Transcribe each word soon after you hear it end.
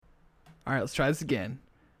All right, let's try this again.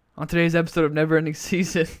 On today's episode of Never Ending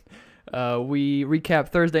Season, we recap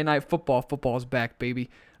Thursday night football. Football's back, baby.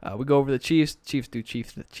 We go over the Chiefs. Chiefs do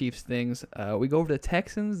Chiefs things. We go over the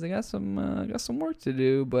Texans. They got some work to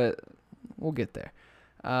do, but we'll get there.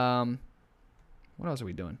 What else are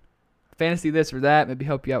we doing? Fantasy this or that. Maybe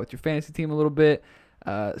help you out with your fantasy team a little bit.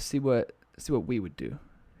 See what we would do.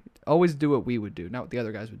 Always do what we would do, not what the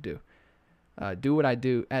other guys would do. Do what I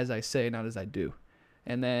do as I say, not as I do.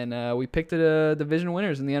 And then we picked the division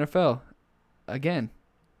winners in the NFL again.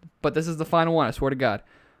 But this is the final one, I swear to God.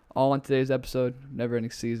 All on today's episode, Never Ending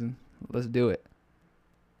Season. Let's do it.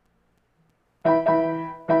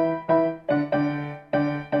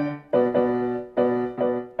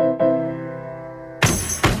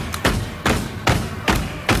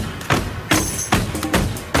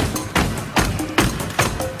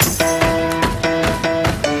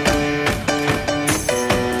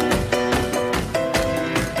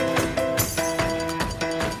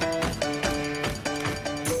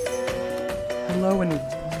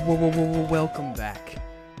 Welcome back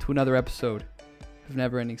to another episode of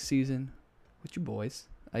Never Ending Season with you boys,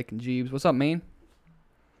 Ike and Jeebs. What's up, man?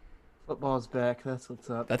 Football's back. That's what's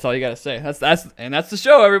up. That's all you gotta say. That's the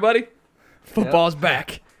show, everybody. Football's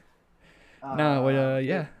back.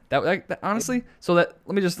 Yeah. That honestly. So let's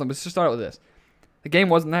just start out with this. The game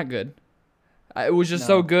wasn't that good. It was just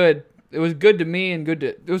so good. It was good to me and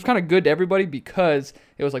it was kind of good to everybody because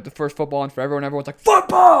it was like the first football and for everyone. Everyone's like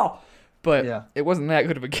football. But It wasn't that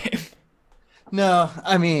good of a game. No,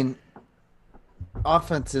 I mean,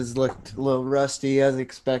 offenses looked a little rusty as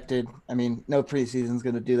expected. I mean, no preseason's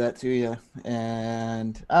going to do that to you.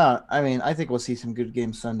 And, I think we'll see some good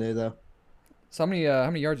games Sunday, though. So how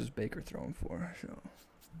many yards is Baker throwing for?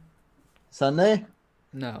 Sunday?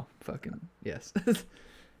 No, fucking yes.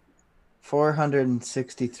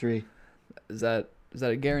 463. Is that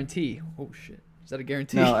a guarantee? Oh, shit. Is that a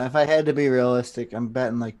guarantee? No, if I had to be realistic, I'm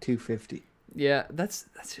betting like 250. Yeah, that's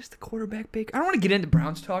just the quarterback Baker. I don't want to get into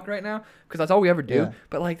Browns talk right now because that's all we ever do. Yeah.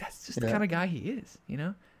 But like that's just the kind of guy he is, you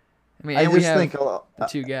know. I mean, we have the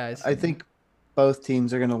two guys. I think both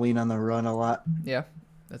teams are going to lean on the run a lot. Yeah,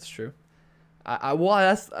 that's true.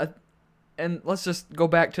 And let's just go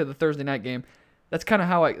back to the Thursday night game. That's kind of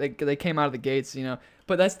how they came out of the gates, you know.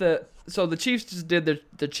 But so the Chiefs just did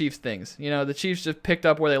the Chiefs things, you know. The Chiefs just picked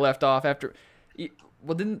up where they left off after.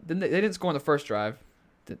 Well, they didn't score on the first drive.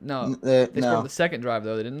 No, they scored on the second drive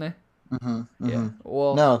though, didn't they? Mm-hmm. Yeah.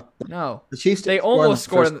 Well, no. The Chiefs. They almost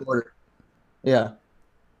scored in the quarter. Yeah.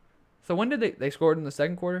 So when did they scored in the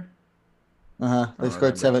second quarter? They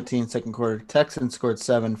scored 17 second quarter. Texans scored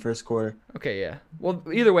 7 first quarter. Okay, yeah. Well,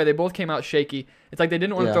 either way, they both came out shaky. It's like they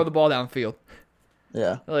didn't want to throw the ball downfield.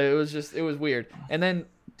 Yeah. Like it was weird. And then,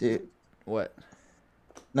 dude, what?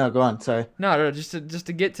 No, go on. Sorry. No, just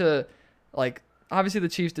to get to like. Obviously, the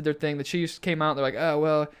Chiefs did their thing. The Chiefs came out. They're like, oh,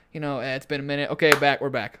 well, it's been a minute. Okay, we're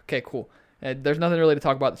back. Okay, cool. There's nothing really to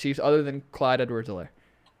talk about the Chiefs other than Clyde Edwards-Helaire.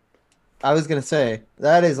 I was going to say,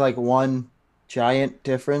 that is like one giant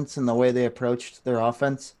difference in the way they approached their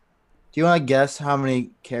offense. Do you want to guess how many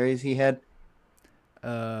carries he had?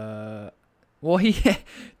 Well, he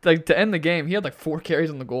to end the game, he had like 4 carries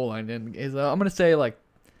on the goal line. And I'm going to say like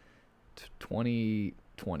 20.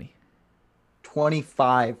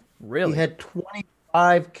 25. Really? He had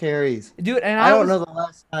 25 carries. Dude, and I don't know the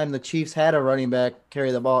last time the Chiefs had a running back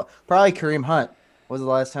carry the ball. Probably Kareem Hunt was the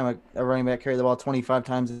last time a running back carried the ball 25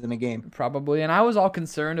 times in a game. Probably. And I was all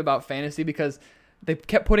concerned about fantasy because they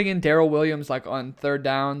kept putting in Darrell Williams like on third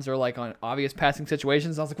downs or like on obvious passing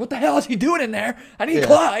situations. I was like, what the hell is he doing in there? I need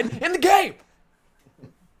Clyde in the game.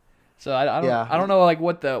 So I don't know like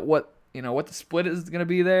what the split is going to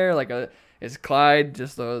be there. Like is Clyde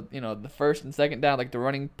just the first and second down, like the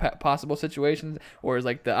running possible situations, or is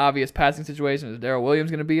like the obvious passing situation? Is Darrell Williams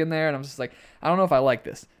going to be in there? And I'm just like, I don't know if I like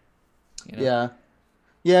this. Yeah.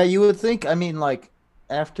 You would think. I mean, like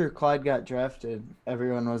after Clyde got drafted,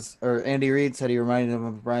 Andy Reid said he reminded him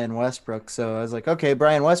of Brian Westbrook. So I was like, okay,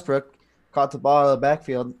 Brian Westbrook caught the ball out of the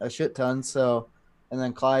backfield a shit ton. So, and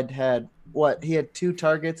then Clyde had he had 2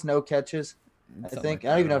 targets, no catches. I think. I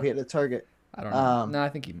don't even know if he had a target. I don't know. No, I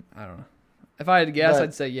don't know. If I had to guess,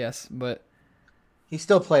 I'd say yes, but he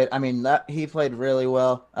still played. I mean, he played really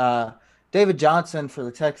well. David Johnson for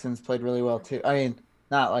the Texans played really well too. I mean,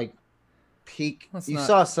 not like peak.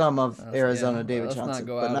 Saw some of Arizona David Johnson, let's not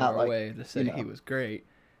go but out not of our like, way to say he was great.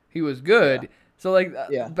 He was good.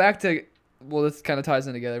 Yeah. So back to this kind of ties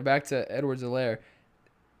in together. Back to Edwards-Helaire.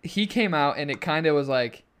 He came out and it kind of was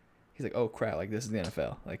like. He's like, oh crap, like this is the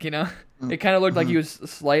NFL. Like, it kind of looked like he was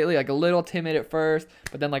slightly like a little timid at first,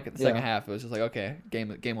 but then like the second half, it was just like, okay,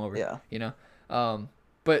 game over. Yeah.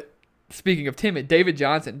 But speaking of timid, David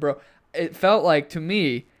Johnson, bro, it felt like to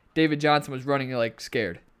me David Johnson was running like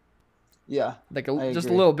scared. Yeah. Like I just a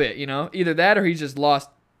agree. little bit, Either that or he's just lost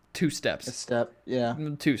 2 A steps. step. Yeah.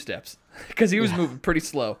 2 steps. Cuz he was Yeah. moving pretty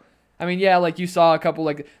slow. I mean, yeah, like you saw a couple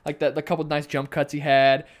the couple nice jump cuts he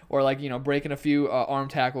had or breaking a few arm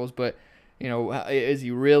tackles, but is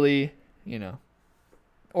he really,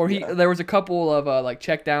 or Yeah. there was a couple of like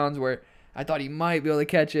check downs where I thought he might be able to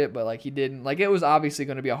catch it, but like he didn't. Like it was obviously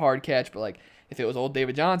going to be a hard catch, but like if it was old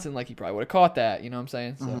David Johnson, like he probably would have caught that. You know what I'm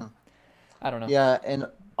saying? So Mhm. I don't know. Yeah, and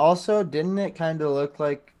also, didn't it kind of look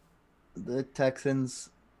like the Texans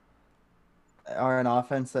are an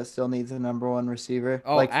offense that still needs a number one receiver?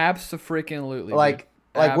 Oh, abso-freaking-lutely, dude. Like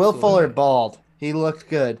Will Fuller Absolutely. balled. He looked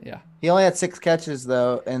good. Yeah. He only had 6 catches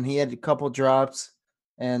though, and he had a couple drops,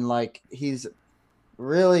 and like he's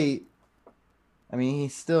really, I mean,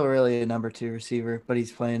 he's still really a number 2 receiver, but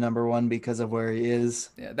he's playing number 1 because of where he is.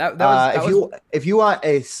 Yeah. That was If you want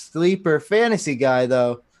a sleeper fantasy guy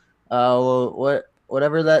though,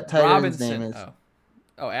 whatever that tight end's name Robinson. is.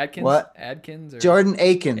 Oh, Adkins. What? Adkins or Jordan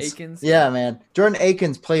Akins. Akins. Yeah, man. Jordan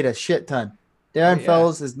Akins played a shit ton. Darren Yeah.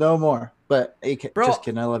 Fells is no more. But Akins, Bro, just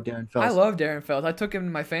kidding. I love Darren Fells. I love Darren Fells. I took him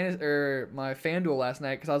in my my FanDuel last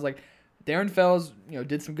night because I was like, Darren Fells,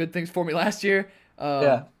 did some good things for me last year.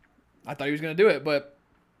 Yeah. I thought he was gonna do it, but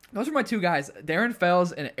those are my 2 guys, Darren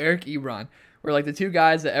Fells and Eric Ebron, were like the 2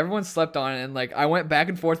 guys that everyone slept on, and like I went back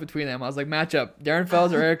and forth between them. I was like, matchup, Darren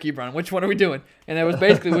Fells or Eric Ebron, which one are we doing? And it was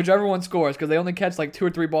basically whichever one scores because they only catch like 2 or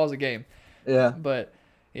 3 balls a game. Yeah. But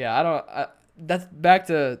yeah, that's back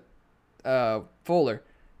to Fuller.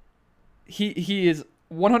 He is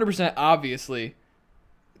 100% obviously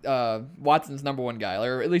Watson's number 1 guy,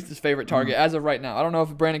 or at least his favorite target as of right now. I don't know if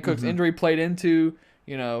Brandon Cook's injury played into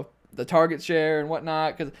the target share and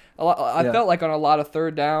whatnot, because I felt like on a lot of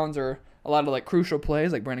third downs or a lot of like crucial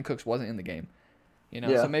plays, like Brandon Cooks wasn't in the game. Yeah.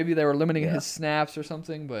 So maybe they were limiting Yeah. his snaps or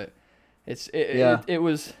something, but Yeah. it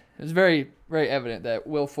was very, very evident that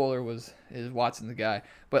Will Fuller is Watson's guy.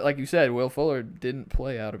 But like you said, Will Fuller didn't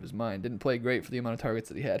play out of his mind. Didn't play great for the amount of targets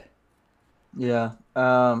that he had. Yeah.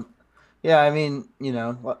 Yeah, I mean,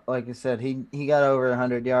 like I said, he got over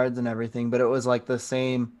 100 yards and everything, but it was like the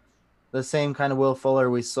same kind of Will Fuller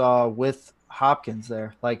we saw with Hopkins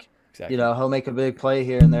there. Like, Exactly. he'll make a big play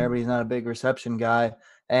here and there, but he's not a big reception guy.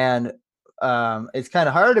 And it's kind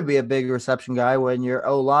of hard to be a big reception guy when your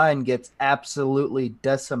O-line gets absolutely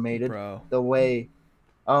decimated Bro. the way,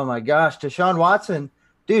 oh my gosh, Deshaun Watson,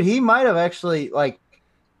 dude, he might have actually, like,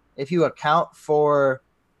 if you account for,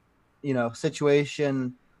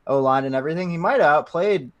 situation, O-line and everything, he might have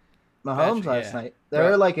outplayed Mahomes last night. There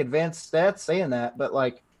Bro. are like advanced stats saying that, but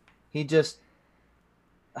like he just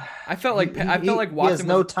I felt like he Watson has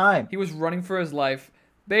no time. He was running for his life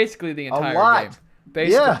basically the entire lot. game.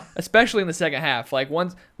 Basically, Yeah. especially in the second half. Like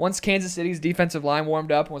once Kansas City's defensive line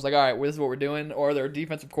warmed up and was like, all right, well, this is what we're doing, or their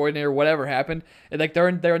defensive coordinator, whatever happened, and like their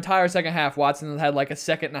entire second half, Watson had like a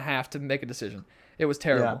second and a half to make a decision. It was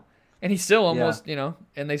terrible. Yeah. And he still almost,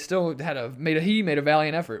 and they still made a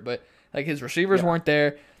valiant effort, but like his receivers Yeah. weren't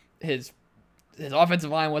there, his offensive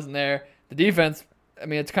line wasn't there, the defense. I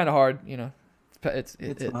mean, it's kind of hard, It's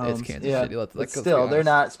Mahomes. Kansas Yeah. City. Let's But go still, be they're honest.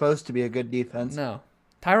 not supposed to be a good defense. No,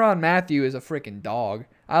 Tyrann Mathieu is a freaking dog.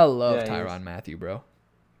 I love Yeah, he Tyrann is. Mathieu, bro.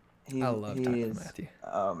 He, I love he Tyrann is. Mathieu.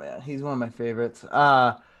 Oh man, he's one of my favorites.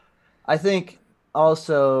 I think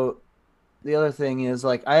also the other thing is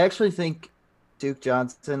like I actually think Duke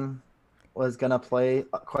Johnson was gonna play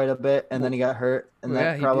quite a bit, and then he got hurt, and Well,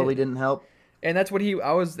 yeah, that he probably did. didn't help. And that's what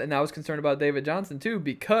I was concerned about David Johnson too,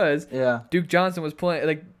 because Yeah, Duke Johnson was playing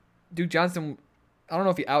like Duke Johnson. I don't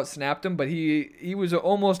know if he outsnapped him, but he was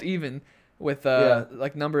almost even with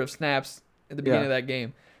like number of snaps at the beginning Yeah. of that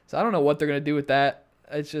game. So I don't know what they're gonna do with that.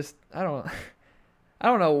 It's just I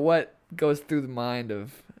don't know what goes through the mind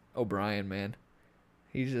of O'Brien, man.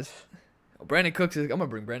 He's just Brandon Cooks is. I'm gonna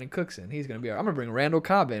bring Brandon Cooks in. He's gonna be. I'm gonna bring Randall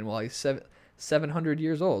Cobb in while he's 700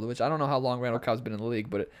 years old, which I don't know how long Randall Cobb's been in the league,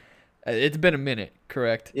 but it's been a minute,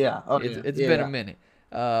 correct? yeah. Oh, It's yeah. been a minute.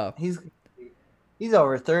 He's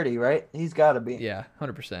over 30, right? He's got to be. Yeah,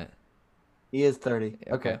 100%. He is 30.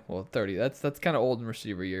 Okay, well 30. That's kind of old in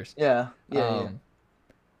receiver years. Yeah. Yeah.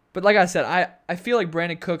 But like I said, I feel like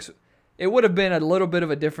Brandon Cooks. It would have been a little bit of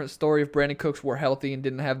a different story if Brandon Cooks were healthy and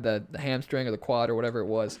didn't have the hamstring or the quad or whatever it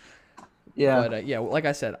was. Yeah. But yeah, like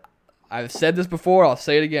I said, I've said this before. I'll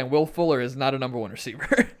say it again. Will Fuller is not a number one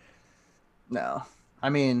receiver. No. I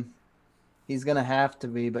mean, he's gonna have to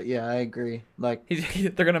be, but yeah, I agree. Like,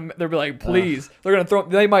 They'll be like, please. They're gonna throw.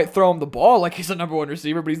 They might throw him the ball like he's a number one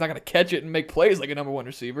receiver, but he's not gonna catch it and make plays like a number one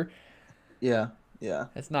receiver. yeah.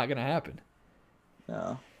 That's not gonna happen.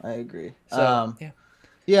 No, I agree. So yeah,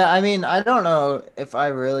 Yeah, I mean, I don't know if I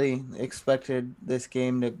really expected this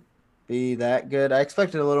game to be that good. I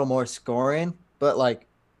expected a little more scoring, but like,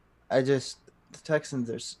 I just the Texans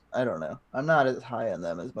are. I don't know. I'm not as high on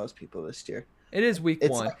them as most people this year. it is week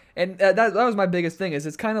It's one, and that was my biggest thing. Is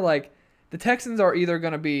it's kind of like the Texans are they're either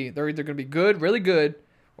gonna be good, really good,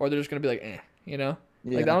 or they're just gonna be like, you know,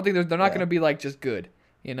 like I yeah, don't think they're not yeah, gonna be like just good,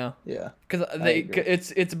 you know. yeah. Because I agree.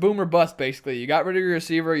 it's boom or bust basically. You got rid of your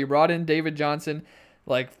receiver, you brought in David Johnson.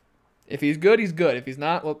 Like, if he's good, he's good. If he's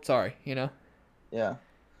not, well, sorry, you know. Yeah.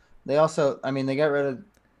 They also, I mean, they got rid of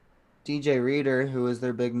DJ Reader, who was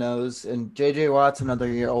their big nose, and JJ Watt's another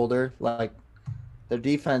year older. Like their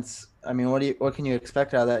defense. I mean, what can you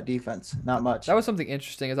expect out of that defense? Not That much. was something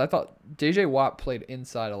interesting. Is I thought J.J. Watt played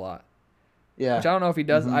inside a lot, which Yeah. I don't know if he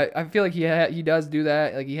does. Mm-hmm. I feel like he does do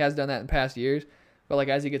that. Like he has done that in past years. But like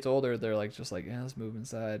as he gets older, they're like just like let's move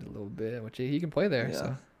inside a little bit, which he can play there. Yeah.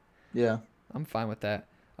 So Yeah. I'm fine with that.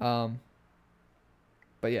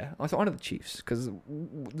 But yeah, also on to the Chiefs because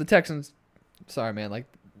the Texans. Sorry, man. Like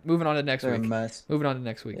moving on to next They're a week. mess. Moving on to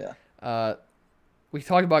next week. Yeah. Uh, we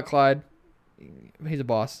talked about Clyde. He's a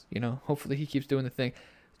boss, you know. Hopefully he keeps doing the thing.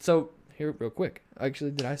 So here, real quick.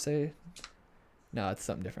 Actually, did I say? No, it's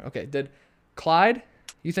something different. Okay, did Clyde?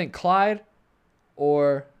 You think Clyde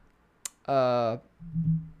or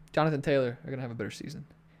Jonathan Taylor are gonna have a better season?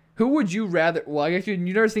 Who would you rather? Well, I guess you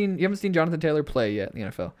haven't seen Jonathan Taylor play yet in the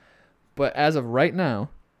NFL, but as of right now,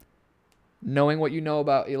 knowing what you know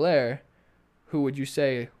about Hilaire, who would you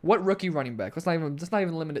say? What rookie running back? Let's not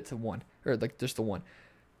even limit it to one or like just the one.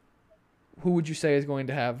 Who would you say is going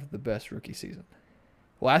to have the best rookie season?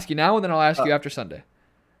 We'll ask you now, and then I'll ask you after Sunday.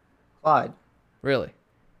 Clyde. Really?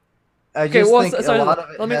 I Okay. just Well, think sorry, a lot of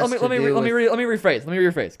it let me has let me to let me do let me with let me rephrase. Let me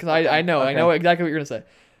rephrase because I know okay. exactly what you're gonna say.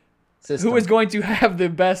 System. Who is going to have the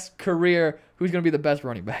best career? Who's going to be the best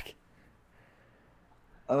running back?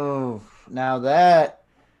 Oh, now that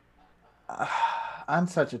I'm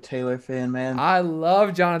such a Taylor fan, man. I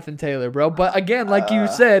love Jonathan Taylor, bro. But again, like you Uh,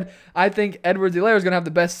 said, I think Edwards-Helaire is going to have the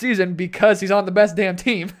best season because he's on the best damn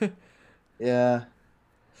team. yeah.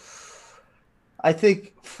 I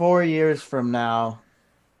think 4 years from now.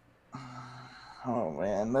 Oh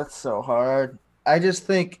man, that's so hard. I just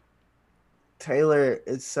think Taylor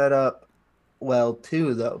is set up well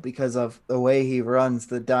too, though, because of the way he runs,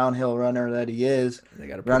 the downhill runner that he is, They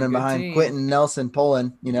got a pretty running good behind team. Quentin Nelson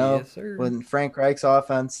pulling, Yes, sir. when Frank Reich's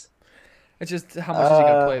offense. It's just how much is he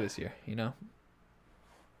going to play this year, you know?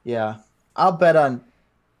 Yeah. I'll bet on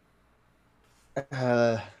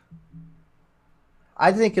uh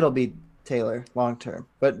I think it'll be Taylor long term,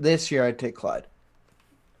 but this year I'd take Clyde.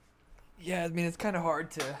 Yeah, I mean it's kind of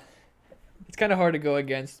hard to go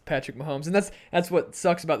against Patrick Mahomes, and that's what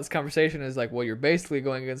sucks about this conversation is like, well, you're basically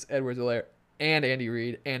going against Edwards-Helaire and Andy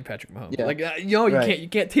Reid and Patrick Mahomes. Yeah. Like, you Right.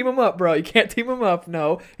 can't team them up, bro. You can't team them up.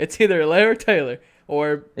 No, it's either Helaire or Taylor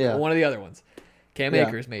or Yeah. one of the other ones. Cam Yeah.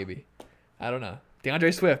 Akers maybe. I don't know.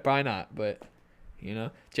 DeAndre Swift probably not, but you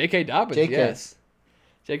know, J.K. Dobbins, JK. yes.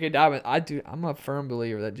 J.K. Dobbins, I'm a firm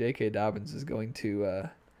believer that J.K. Dobbins is going to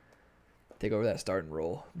take over that starting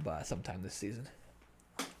role by sometime this season.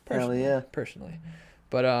 Hell yeah. Personally.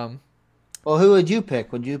 But Well, who would you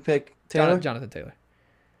pick? Would you pick Taylor? Jonathan Taylor.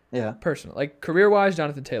 Yeah. Personal. Like career wise,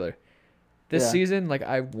 Jonathan Taylor. This Yeah. season, like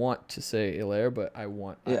I want to say Hilaire, but I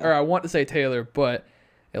want to say Taylor, but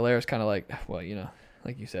Hilaire is kind of like, well, you know,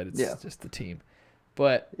 like you said, it's just the team.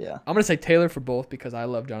 But Yeah. I'm gonna say Taylor for both because I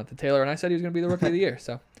love Jonathan Taylor, and I said he was gonna be the rookie of the year.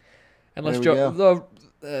 So, unless There we Joe,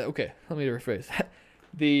 okay, let me rephrase.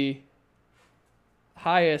 The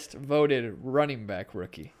highest voted running back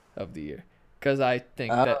rookie of the year, because I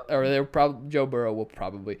think Joe Burrow will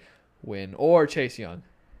probably win, or Chase Young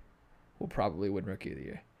will probably win rookie of the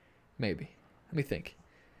year, maybe. Let me think.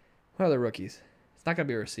 What other rookies? It's not gonna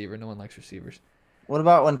be a receiver. No one likes receivers. What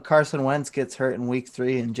about when Carson Wentz gets hurt in week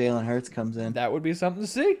 3 and Jalen Hurts comes in? That would be something to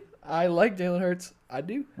see. I like Jalen Hurts. I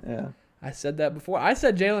do. Yeah. I said that before. I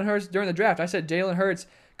said Jalen Hurts during the draft. I said Jalen Hurts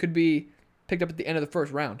could be picked up at the end of the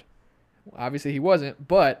first round. Obviously, he wasn't,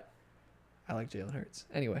 but I like Jalen Hurts.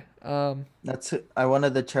 Anyway, I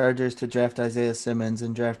wanted the Chargers to draft Isaiah Simmons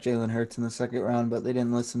and draft Jalen Hurts in the second round, but they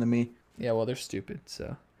didn't listen to me. yeah, well, they're stupid.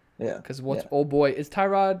 So, Yeah. because old boy is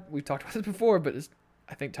Tyrod. We've talked about this before, but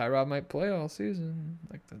I think Tyrod might play all season.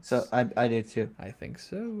 Like that's. So I did too. I think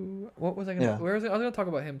so. What was I gonna? Yeah. Where was it? I was gonna talk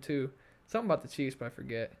about him too. Something about the Chiefs, but I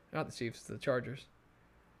forget. Not the Chiefs, the Chargers.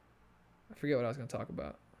 I forget what I was gonna talk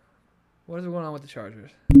about. What is going on with the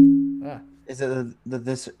Chargers? Is it the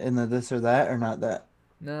this or that or not that?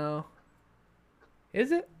 No.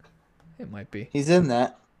 Is it? It might be. He's in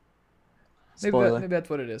that. Spoiler. Maybe that's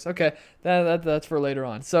what it is. Okay, that's for later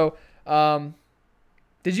on. So,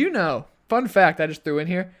 did you know? Fun fact I just threw in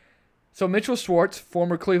here. So Mitchell Schwartz,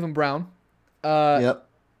 former Cleveland Brown. Yep.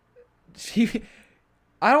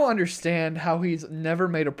 I don't understand how he's never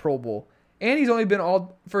made a Pro Bowl, and he's only been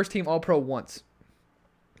first team All Pro once.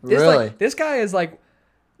 Really? This guy is like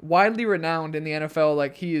widely renowned in the NFL.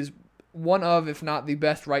 Like he is one of, if not the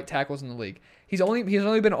best right tackles in the league. He's only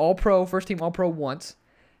been All Pro, first team All Pro once,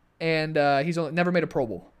 and he's never made a Pro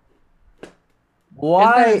Bowl.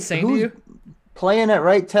 Why? Isn't that insane to you? Playing at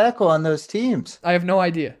right tackle on those teams? I have no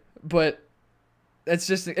idea, but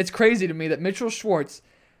it's crazy to me that Mitchell Schwartz,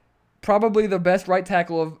 probably the best right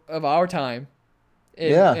tackle of our time,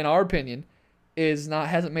 in our opinion,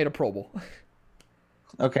 hasn't made a Pro Bowl.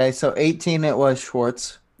 Okay, so 18 it was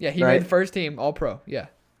Schwartz. Yeah, he right? made the first team All Pro. Yeah,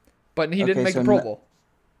 but he didn't make the Pro Bowl.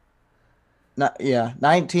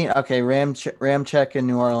 19. Okay, Ramczyk in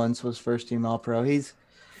New Orleans was first team All Pro. He's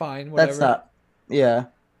fine. Whatever. That's not. Yeah,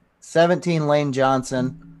 17 Lane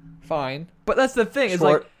Johnson. Fine, but that's the thing. It's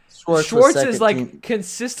Schwartz is like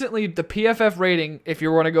consistently the PFF rating. If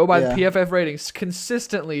you want to go by the PFF ratings,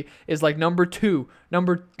 consistently is like number two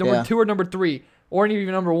or number 3, or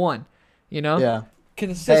even number 1. You know. Yeah.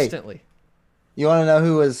 Consistently. Hey, you want to know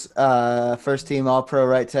who was first team All Pro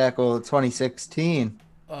right tackle 2016?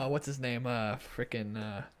 What's his name?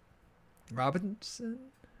 Freaking Robinson?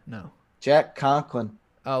 No. Jack Conklin.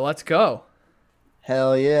 Oh, let's go.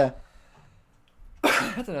 Hell yeah.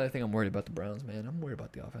 That's another thing I'm worried about the Browns, man. I'm worried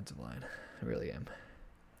about the offensive line. I really am.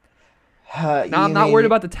 I'm not worried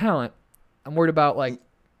about the talent. I'm worried about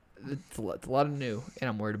it's a lot of new, and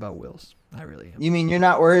I'm worried about Wills. I really am. You mean you're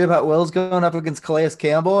not worried about Wills going up against Calais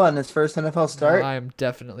Campbell on his first NFL start? No, I am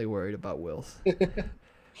definitely worried about Wills.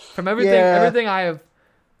 From everything I have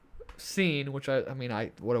seen, which I mean,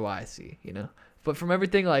 what do I see, you know? But from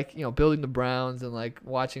everything building the Browns and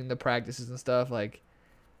watching the practices and stuff,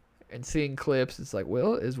 and seeing clips, it's like,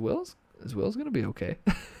 is Wills gonna be okay?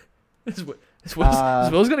 is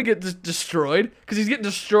Wills gonna get destroyed? Because he's getting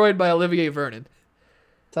destroyed by Olivier Vernon.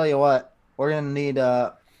 Tell you what, we're gonna need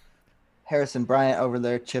Harrison Bryant over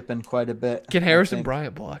there chipping quite a bit. Can Harrison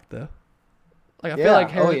Bryant block though? I feel like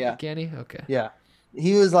can he? Okay. Yeah.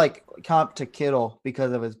 He was comp to Kittle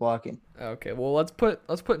because of his blocking. Okay, well let's put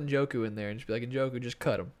Njoku in there and just be like, Njoku, just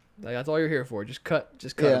cut him. That's all you're here for. Just cut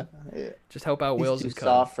him. Yeah. Just help out Wills. He's too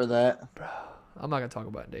soft for that. Bro, I'm not gonna talk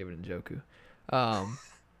about David Njoku.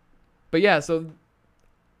 But yeah, so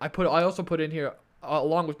I also put in here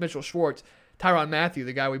along with Mitchell Schwartz, Tyrann Mathieu,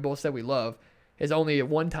 the guy we both said we love, is only a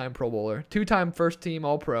 1-time Pro Bowler, 2-time first team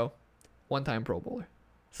All Pro, 1-time Pro Bowler.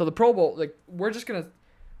 So the Pro Bowl, we're just gonna,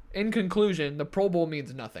 in conclusion, the Pro Bowl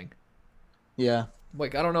means nothing. Yeah. I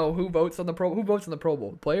don't know who votes on the Pro Bowl,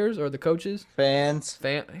 the players or the coaches? Fans.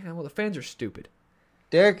 Well, the fans are stupid.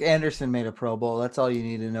 Derek Anderson made a Pro Bowl. That's all you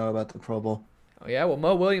need to know about the Pro Bowl. Oh yeah, well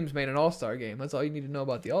Mo Williams made an All-Star game. That's all you need to know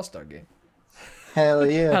about the All-Star game. Hell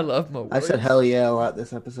yeah. I love Mo Williams. I said hell yeah a lot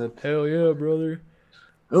this episode. Hell yeah, brother.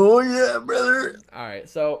 Oh yeah, brother. All right,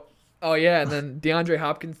 so and then DeAndre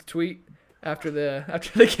Hopkins tweet after the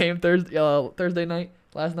game Thursday night,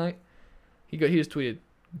 last night. He just tweeted,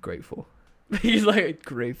 grateful. He's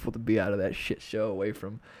grateful to be out of that shit show away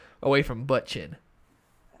from butt chin.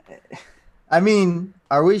 I mean,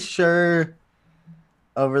 are we sure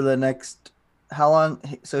over the next how long?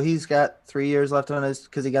 So he's got 3 years left on his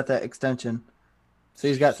because he got that extension. So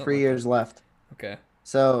he's got 3 years left. Okay.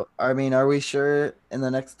 So I mean, are we sure in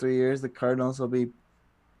the next 3 years the Cardinals will be?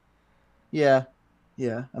 Yeah,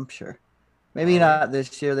 I'm sure. Maybe not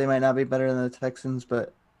this year. They might not be better than the Texans,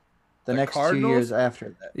 but the next Cardinals? 2 years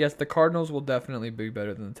after that. Yes, the Cardinals will definitely be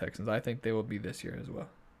better than the Texans. I think they will be this year as well.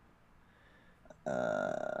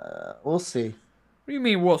 We'll see. What do you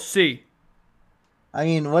mean we'll see? I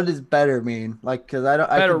mean, what does better mean? Because I don't.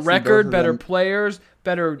 Better record, better players,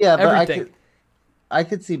 better everything. But I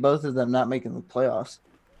could see both of them not making the playoffs.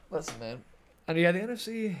 Listen, man. And yeah, the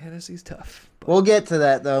NFC's tough. We'll get to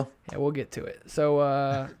that though. Yeah, we'll get to it. So,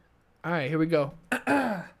 all right, here we go.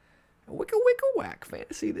 Wicka wicka whack,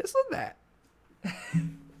 fantasy this or that.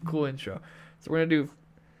 Cool intro. So we're gonna do.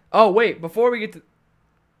 Oh wait, before we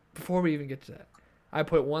even get to that, I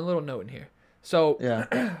put one little note in here. So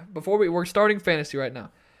yeah, we're starting fantasy right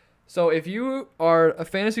now. So if you are a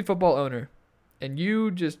fantasy football owner, and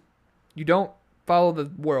you don't follow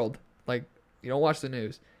the world, you don't watch the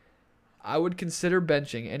news, I would consider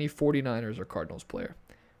benching any 49ers or Cardinals player.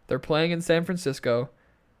 They're playing in San Francisco.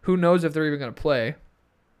 Who knows if they're even going to play?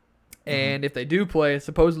 And if they do play,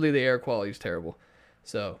 supposedly the air quality is terrible.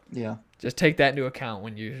 So yeah, just take that into account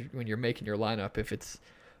when you're making your lineup if it's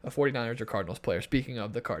a 49ers or Cardinals player. Speaking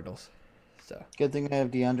of the Cardinals. So Good thing I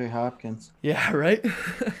have DeAndre Hopkins. yeah, right.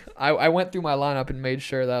 I went through my lineup and made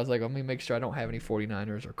sure that I was like, let me make sure I don't have any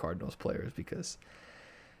 49ers or Cardinals players because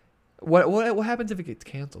what happens if it gets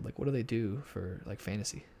canceled? Like, what do they do for like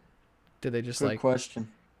fantasy? Do they just Good like question.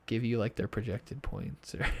 give you like their projected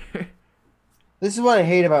points or? This is what I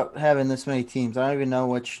hate about having this many teams. I don't even know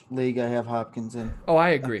which league I have Hopkins in. Oh, I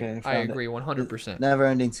agree. Okay, I found it. agree 100%.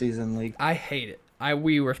 Never-ending season league. I hate it.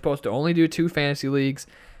 We were supposed to only do 2 fantasy leagues,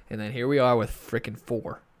 and then here we are with freaking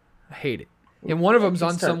 4. I hate it. And one of them's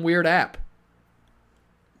on some weird app.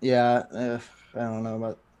 Yeah, I don't know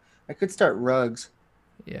about. I could start Ruggs.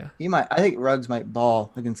 Yeah, He might. I think Ruggs might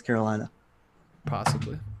ball against Carolina.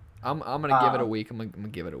 possibly. I'm gonna give it a week. I'm gonna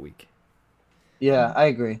give it a week. Yeah, I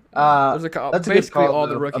agree. There's that's a good basically call, all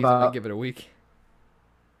the though, rookies. I'm gonna give it a week.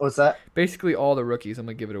 What's that? Basically all the rookies. I'm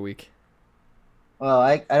gonna give it a week. Well,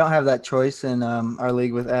 I don't have that choice in our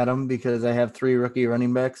league with Adam because I have 3 rookie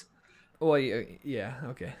running backs. Well, yeah,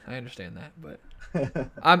 okay, I understand that, but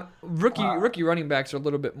I'm rookie running backs are a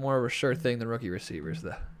little bit more of a sure thing than rookie receivers,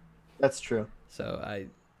 though. That's true. So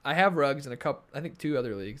I have Ruggs in a couple, I think 2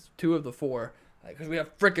 other leagues, 2 of the 4, because we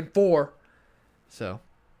have freaking 4. So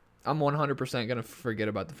I'm 100% gonna forget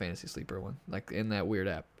about the fantasy sleeper one, like in that weird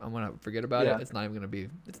app. I'm gonna forget about it. It's not even gonna be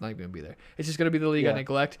there. It's just gonna be the league I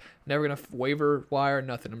neglect. Never gonna waiver wire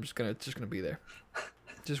nothing. It's just gonna be there.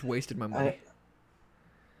 Just wasted my money.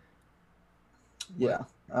 Yeah.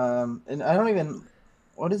 And I don't even.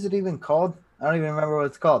 What is it even called? I don't even remember what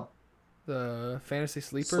it's called. The fantasy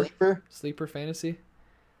sleeper fantasy.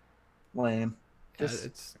 Lame.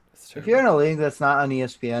 Just if you're in a league that's not on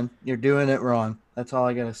ESPN, you're doing it wrong. That's all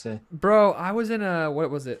I gotta say. Bro, I was in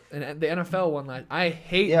what was it? The NFL one last. I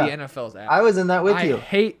hate the NFL's app. I was in that with you. I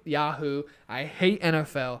hate Yahoo. I hate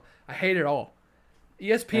NFL. I hate it all.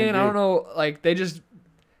 ESPN, I don't know, like they just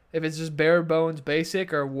if it's just bare bones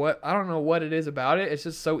basic or what, I don't know what it is about it. It's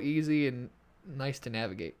just so easy and nice to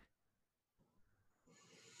navigate.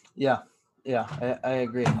 Yeah, I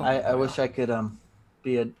agree. I wish I could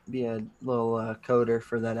be a little coder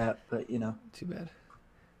for that app, but too bad.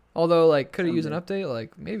 Although like could have used an update,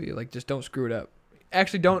 like maybe like just don't screw it up.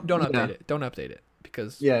 Actually, don't update it. Don't update it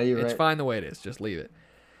because it's fine the way it is. Just leave it.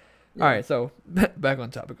 Yeah. All right, so back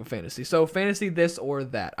on topic of fantasy. So fantasy this or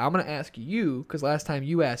that. I'm gonna ask you because last time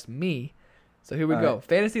you asked me. So here we go. Right.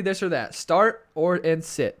 Fantasy this or that. Start and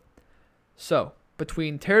sit. So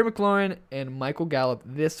between Terry McLaurin and Michael Gallup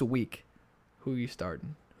this week, who you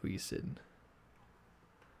starting? Who you sitting?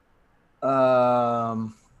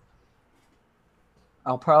 I'll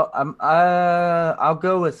go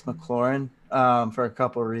with McLaurin for a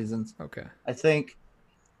couple of reasons. Okay. I think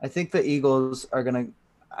the Eagles are gonna.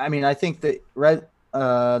 I mean, I think the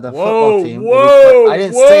football team. I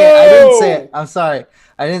didn't say it. I'm sorry.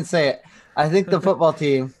 I didn't say it. I think the football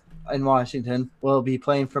team in Washington will be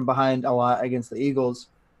playing from behind a lot against the Eagles,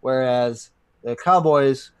 whereas the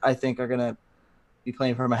Cowboys, I think, are gonna be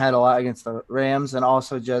playing from ahead a lot against the Rams, and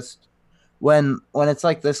also just when it's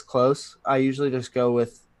like this close, I usually just go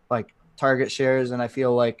with like target shares, and I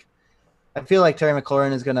feel like Terry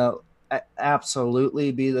McLaurin is gonna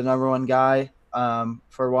absolutely be the number 1 guy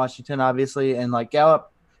for Washington, obviously, and like Gallup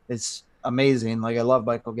is amazing. Like I love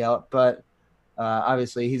Michael Gallup, but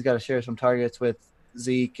obviously he's got to share some targets with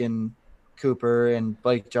Zeke and Cooper and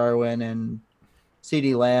Blake Jarwin and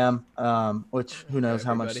CeeDee Lamb, which who knows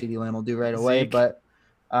how much CeeDee Lamb will do right away. Zeke. But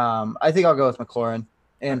I think I'll go with McLaurin.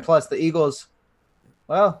 And plus the Eagles,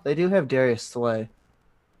 well, they do have Darius Slay,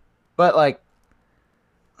 but like,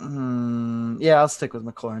 I'll stick with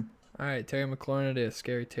McLaurin. All right, Terry McLaurin it is.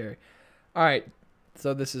 Scary Terry. All right,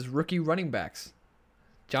 so this is rookie running backs.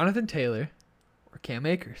 Jonathan Taylor or Cam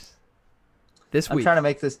Akers this week. I'm trying to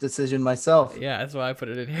make this decision myself. Yeah, that's why I put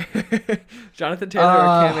it in here. Jonathan Taylor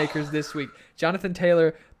or Cam Akers this week. Jonathan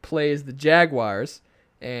Taylor plays the Jaguars,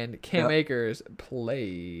 and Cam Akers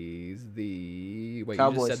plays the... Wait,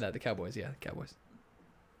 Cowboys. You just said that. The Cowboys. Yeah, the Cowboys.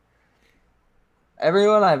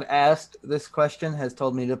 Everyone I've asked this question has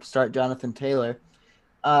told me to start Jonathan Taylor.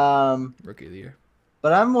 Rookie of the year.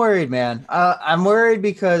 But I'm worried, man. I'm worried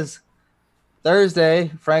because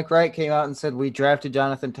Thursday, Frank Reich came out and said we drafted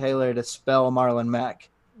Jonathan Taylor to spell Marlon Mack.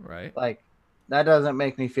 Right. Like, that doesn't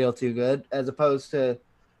make me feel too good. As opposed to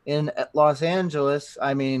in Los Angeles,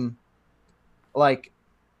 I mean, like,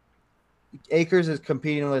 Akers is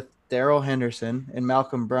competing with Darrell Henderson and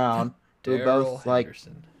Malcolm Brown, who both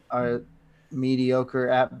are mediocre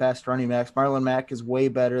at best running backs. Marlon Mack is way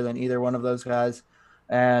better than either one of those guys,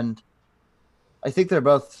 and I think they're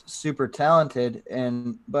both super talented.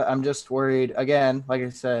 But I'm just worried again, like I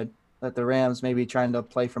said, that the Rams may be trying to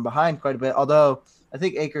play from behind quite a bit. Although I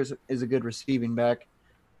think Akers is a good receiving back.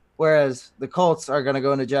 Whereas the Colts are going to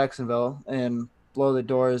go into Jacksonville and blow the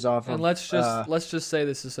doors off And of. let's just say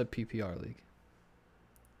this is a PPR league.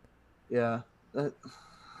 Yeah. Because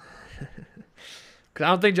I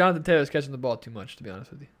don't think Jonathan Taylor's catching the ball too much, to be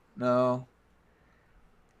honest with you. No.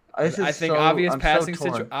 I think I'm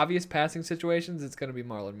torn. obvious passing situations, it's going to be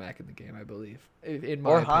Marlon Mack in the game, I believe. In my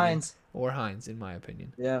Or opinion. Hines. Or Hines, in my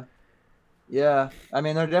opinion. Yeah. Yeah. I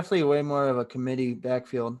mean, they're definitely way more of a committee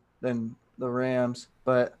backfield than the Rams,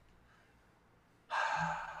 but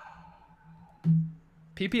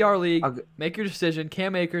PPR league, I'll, make your decision.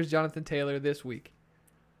 Cam Akers, Jonathan Taylor this week.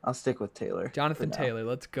 I'll stick with Taylor. Jonathan Taylor,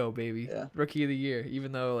 let's go, baby. Yeah. Rookie of the year,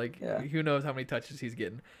 even though, who knows how many touches he's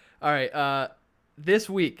getting. All right, this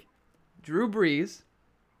week, Drew Brees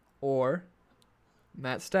or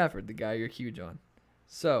Matt Stafford, the guy you're huge on.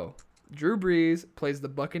 So, Drew Brees plays the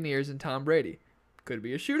Buccaneers and Tom Brady. Could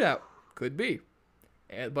be a shootout. Could be.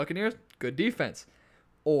 And Buccaneers, good defense.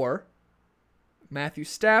 Or Matthew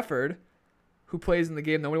Stafford, who plays in the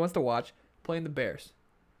game nobody wants to watch, playing the Bears.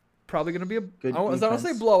 Probably going to be I don't want to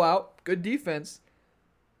say blowout. Good defense.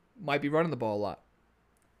 Might be running the ball a lot.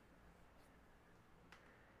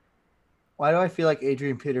 Why do I feel like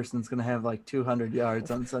Adrian Peterson's going to have like 200 yards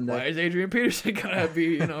on Sunday? Why is Adrian Peterson going to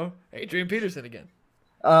be, Adrian Peterson again?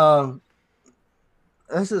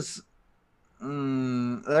 This is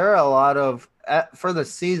there are a lot of for the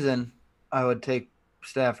season I would take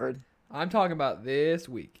Stafford. I'm talking about this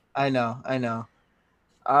week. I know.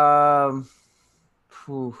 I'll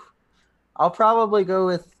probably go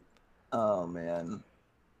with oh man.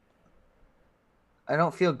 I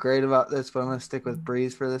don't feel great about this, but I'm going to stick with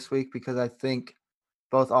Breeze for this week because I think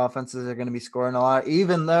both offenses are going to be scoring a lot,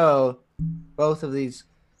 even though both of these,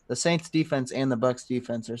 the Saints defense and the Bucks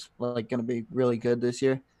defense, are like going to be really good this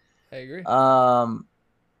year. I agree.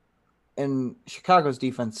 And Chicago's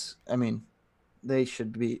defense, I mean, they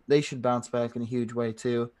should bounce back in a huge way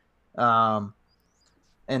too. And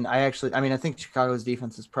I think Chicago's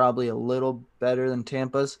defense is probably a little better than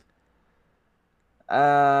Tampa's.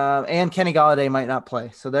 And Kenny Golladay might not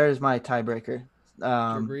play, so there's my tiebreaker.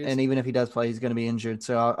 And even if he does play, he's going to be injured,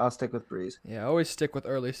 so I'll stick with Breeze. Yeah, I always stick with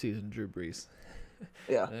early season Drew Brees.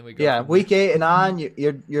 Yeah, week 8 and on,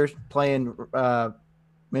 you're playing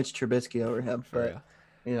Mitch Trubisky over him, but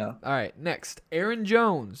All right, next, Aaron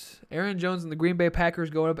Jones. Aaron Jones and the Green Bay Packers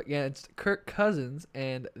going up against Kirk Cousins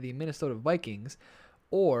and the Minnesota Vikings,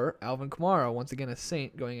 or Alvin Kamara, once again a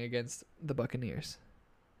Saint, going against the Buccaneers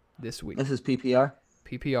this week. This is PPR.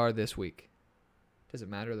 PPR this week. Does it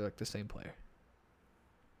matter? They're like the same player.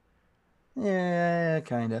 Yeah,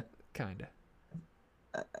 kinda.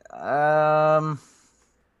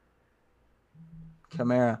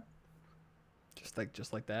 Kamara.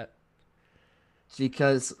 Just like that.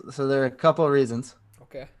 Because there are a couple of reasons.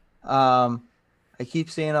 Okay. I keep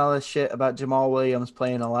seeing all this shit about Jamal Williams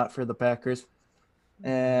playing a lot for the Packers,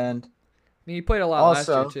 and he played a lot last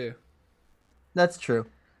year too. That's true.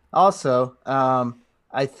 Also,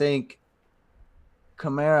 I think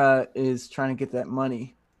Kamara is trying to get that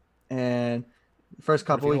money, and the first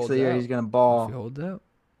couple weeks of the year he's going to ball. What if he holds out?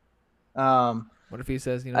 What if he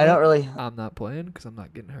says, I'm not playing because I'm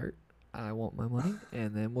not getting hurt. I want my money,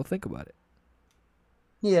 and then we'll think about it.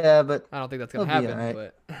 Yeah, but I don't think that's going to happen. Right.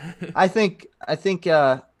 But I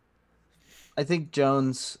think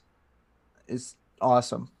Jones is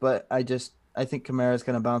awesome, but I think Kamara's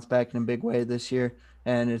going to bounce back in a big way this year,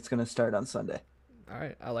 and it's going to start on Sunday. All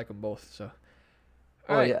right, I like them both. So,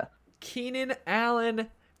 all right. Yeah. Keenan Allen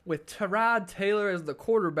with Tyrod Taylor as the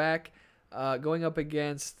quarterback, going up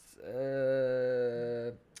against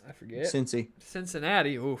I forget. Cincinnati.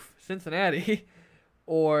 Cincinnati.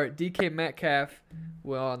 Or DK Metcalf,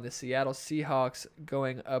 on the Seattle Seahawks,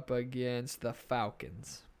 going up against the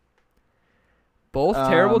Falcons. Both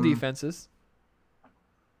terrible defenses.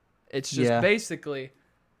 It's just basically,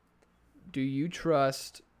 do you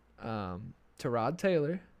trust Tyrod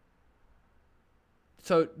Taylor?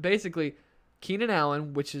 So basically, Keenan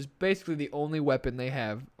Allen, which is basically the only weapon they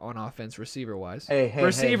have on offense receiver-wise.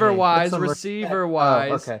 Receiver-wise,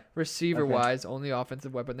 only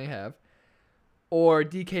offensive weapon they have. Or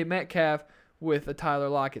DK Metcalf with a Tyler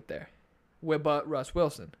Lockett there. But Russ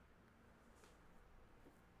Wilson.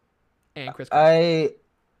 And Chris Carson.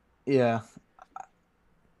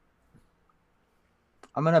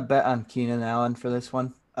 I'm going to bet on Keenan Allen for this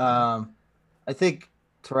one. I think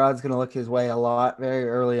Tyrod's going to look his way a lot very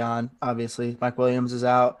early on. Obviously, Mike Williams is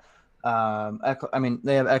out. They have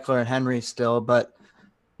Eckler and Henry still, but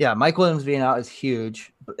yeah, Mike Williams being out is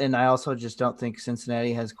huge. And I also just don't think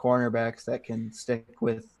Cincinnati has cornerbacks that can stick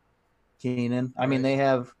with Keenan. I mean, they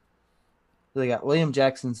got William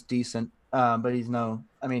Jackson's decent, but he's no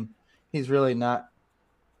I mean, he's really not.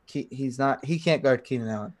 He's not. He can't guard Keenan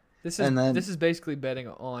Allen. And then This is basically betting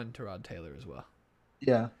on Tyrod Taylor as well.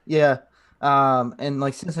 yeah. And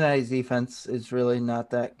like Cincinnati's defense is really not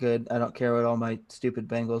that good. I don't care what all my stupid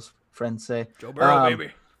Bengals friends say. Joe Burrow,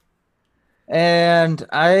 baby. And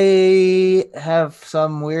I have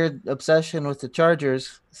some weird obsession with the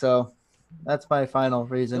Chargers, so that's my final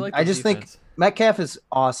reason. like I their just think defense. Metcalf is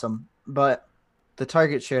awesome, but the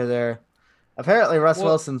target share there. Apparently, Russ Well-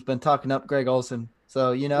 Wilson's been talking up Greg Olson,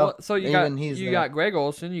 so So you even got he's you there. got Greg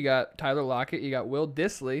Olson, you got Tyler Lockett, you got Will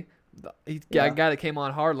Disley, he's Yeah. a guy that came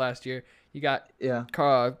on hard last year. You got Yeah,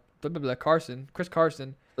 Chris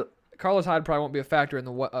Carson. Uh, Carlos Hyde probably won't be a factor in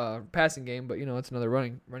the passing game, but it's another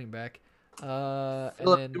running back. And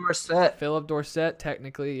Philip then Dorsett. Philip Dorsett,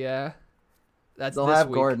 technically, yeah. That's They'll this have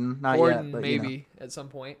week. Gordon, not Gordon yet, but maybe at some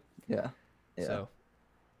point. yeah. So,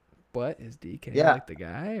 but is DK Yeah. like the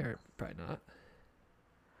guy or probably not?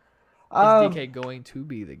 Um, Is DK going to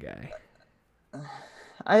be the guy?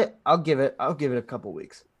 I'll give it a couple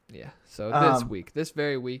weeks. Yeah. So Um, this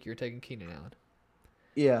very week, you're taking Keenan Allen.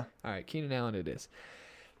 Yeah. All right, Keenan Allen it is.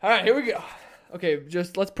 All right, here we go. Okay,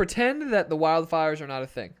 just let's pretend that the wildfires are not a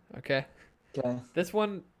thing. Okay, Okay. this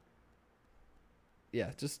one.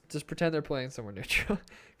 Yeah, just pretend they're playing somewhere neutral.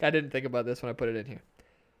 I didn't think about this when I put it in here.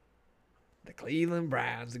 The Cleveland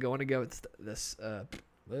Browns are going to go with this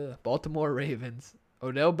Baltimore Ravens.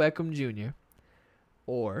 Odell Beckham Jr.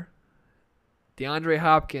 or DeAndre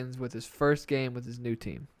Hopkins with his first game with his new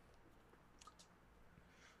team.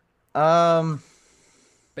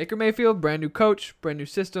 Baker Mayfield, brand new coach, brand new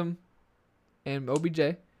system, and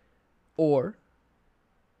OBJ, or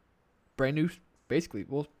brand new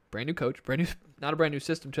coach, not a brand new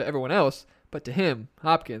system to everyone else, but to him,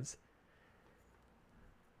 Hopkins.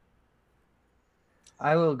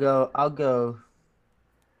 I'll go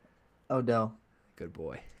Odell. Good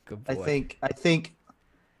boy. I think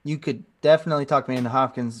you could definitely talk me into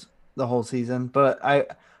Hopkins the whole season, but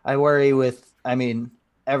I worry with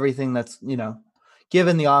everything that's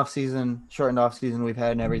given the shortened off season we've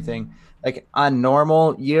had and everything. Like on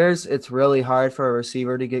normal years, it's really hard for a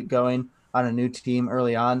receiver to get going on a new team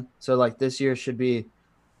early on. So like this year should be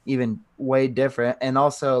even way different. And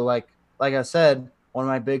also like I said, one of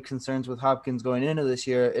my big concerns with Hopkins going into this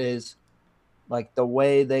year is like the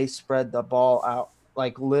way they spread the ball out,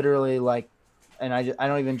 like literally and I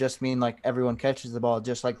don't even just mean like everyone catches the ball,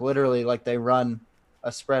 just like literally like they run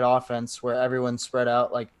a spread offense where everyone's spread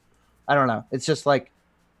out. Like, I don't know. It's just like,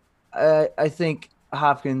 I think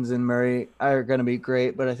Hopkins and Murray are going to be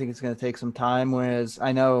great, but I think it's going to take some time. Whereas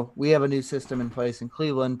I know we have a new system in place in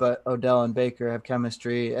Cleveland, but Odell and Baker have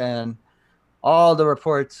chemistry, and all the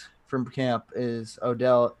reports from camp is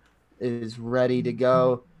Odell is ready to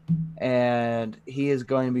go, and he is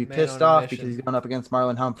going to be Man pissed on a off mission. because he's going up against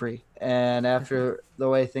Marlon Humphrey. And after the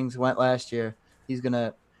way things went last year, he's going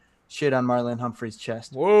to shit on Marlon Humphrey's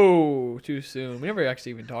chest. Whoa, too soon. We never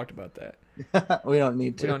actually even talked about that. We don't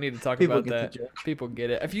need to. We don't need to talk People about get the that. joke. People get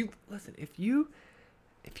it. If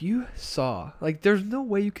you saw, like, there's no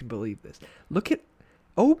way you can believe this. Look at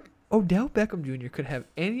Odell Beckham Jr. could have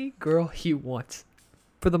any girl he wants,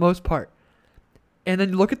 for the most part. And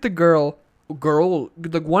then look at the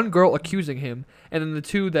one girl accusing him, and then the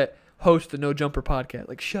two that host the No Jumper podcast.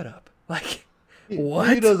 Like, shut up. Like, what?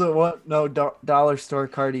 He doesn't want no dollar store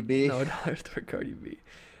Cardi B. No, dollar store Cardi B.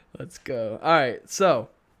 Let's go. All right, so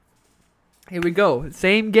here we go.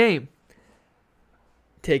 Same game.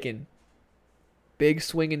 Taking big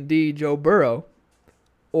swinging D Joe Burrow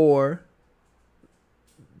or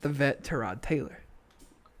the vet Tyrod Taylor.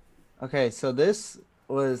 Okay, so this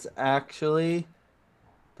was actually,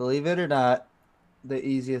 believe it or not, the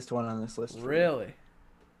easiest one on this list. for me. Really?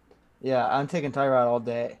 Yeah, I'm taking Tyrod all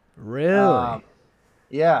day. Really?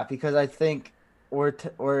 Yeah, because I think we're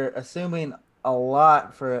assuming a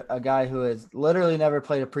lot for a guy who has literally never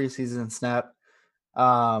played a preseason snap.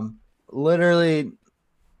 Literally,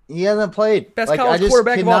 he hasn't played. Best Like, I college just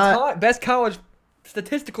quarterback of all cannot- time. Best college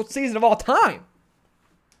statistical season of all time.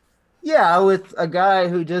 Yeah, with a guy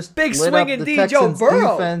who just Big lit up swinging the D, Joe Texans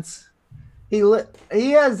Burrow. defense. He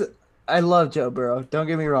has. I love Joe Burrow. Don't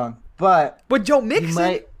get me wrong, but But Joe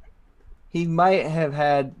Mixon. he might have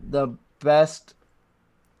had the best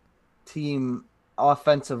team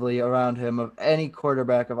offensively around him of any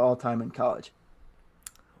quarterback of all time in college.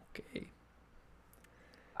 Okay.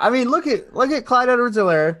 I mean, look at Clyde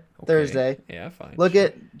Edwards-Helaire Okay. Thursday. Yeah, fine. Look Sure.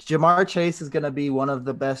 at Jamar Chase is going to be one of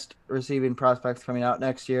the best receiving prospects coming out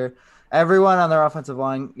next year. Everyone on their offensive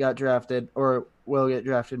line got drafted or will get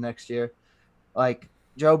drafted next year. Like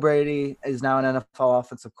Joe Brady is now an NFL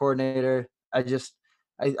offensive coordinator.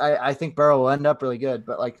 I I think Burrow will end up really good,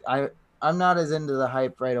 but like I'm not as into the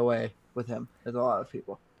hype right away with him as a lot of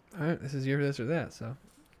people. All right, this is your this or that. So,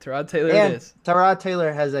 Tyrod Taylor And it is. Tyrod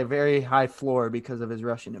Taylor has a very high floor because of his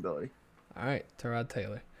rushing ability. All right, Tyrod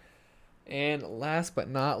Taylor. And last but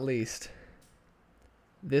not least,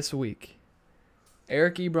 this week,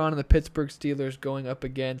 Eric Ebron and the Pittsburgh Steelers going up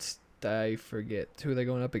against, I forget, who are they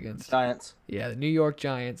going up against? Giants. Yeah, the New York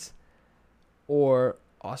Giants or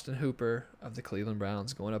Austin Hooper of the Cleveland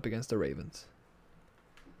Browns going up against the Ravens.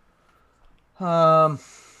 Man,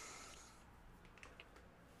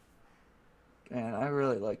 I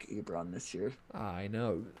really like Ebron this year. I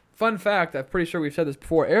know. Fun fact, I'm pretty sure we've said this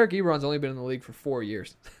before. Eric Ebron's only been in the league for 4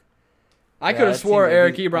 years. I could have swore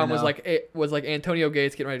Eric Ebron was like Antonio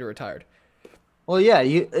Gates getting ready to retire. Well, yeah,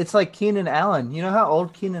 it's like Keenan Allen. You know how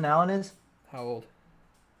old Keenan Allen is? How old?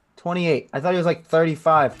 28. I thought he was like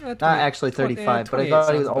 35. Not actually 35, but I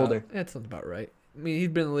thought he was older. That sounds about right. I mean, he's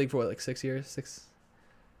been in the league for what, like 6 years?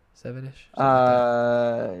 7-ish?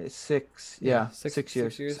 6. Yeah, 6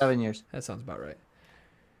 years. 7 years. That sounds about right.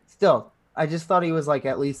 Still, I just thought he was like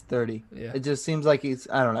at least 30. Yeah. It just seems like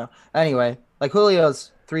I don't know. Anyway, like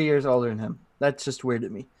Julio's 3 years older than him. That's just weird to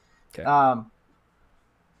me. Okay.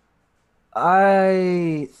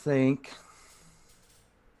 I think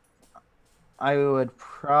I would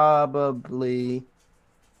probably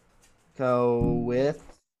go with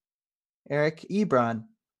Eric Ebron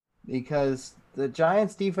because the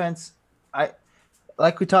Giants defense,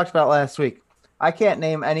 like we talked about last week, I can't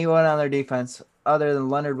name anyone on their defense other than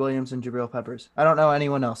Leonard Williams and Jabril Peppers. I don't know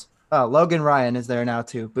anyone else. Oh, Logan Ryan is there now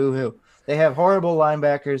too. Boo-hoo. They have horrible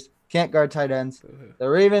linebackers, can't guard tight ends. Boo-hoo. The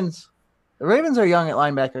Ravens are young at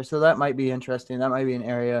linebacker, so that might be interesting. That might be an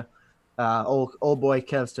area. Old boy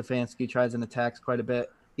Kev Stefanski tries and attacks quite a bit.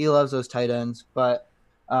 He loves those tight ends. But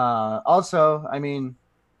also, I mean,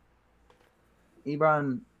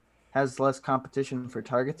 Ebron has less competition for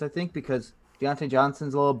targets, I think, because Deontay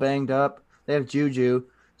Johnson's a little banged up. They have Juju.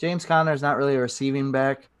 James Conner's not really a receiving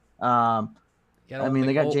back. I mean,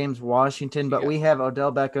 they got James Washington, but we have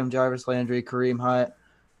Odell Beckham, Jarvis Landry, Kareem Hunt,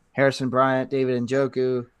 Harrison Bryant, David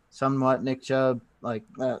Njoku, somewhat Nick Chubb. Like,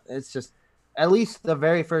 it's just, at least the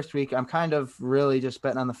very first week, I'm kind of really just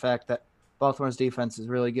betting on the fact that Baltimore's defense is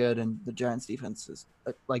really good and the Giants' defense is,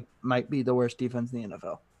 might be the worst defense in the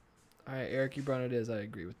NFL. All right, Eric Ebron it is. I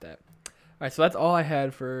agree with that. All right, so that's all I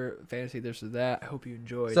had for fantasy this or that. I hope you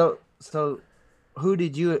enjoyed. So who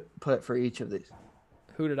did you put for each of these?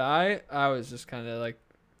 Who did I? I was just kind of like,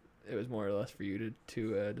 it was more or less for you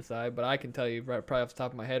to decide, but I can tell you probably off the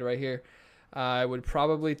top of my head right here. I would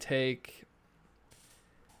probably take.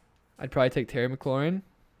 I'd probably take Terry McLaurin,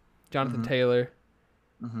 Jonathan Taylor.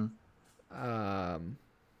 Mm-hmm. I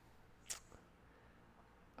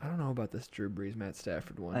don't know about this Drew Brees, Matt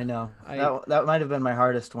Stafford one. I know. That might have been my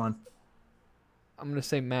hardest one. I'm going to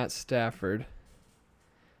say Matt Stafford.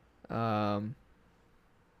 And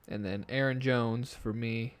then Aaron Jones for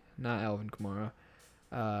me, not Alvin Kamara.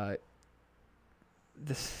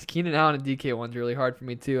 This Keenan Allen and DK one's really hard for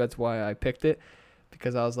me too. That's why I picked it,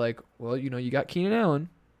 because I was like, well, you got Keenan Allen,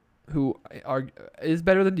 who is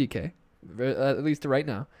better than DK, at least right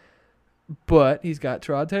now, but he's got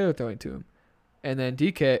Tyrod Taylor throwing to him. And then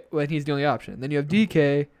DK, when he's the only option. Then you have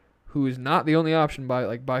DK, who is not the only option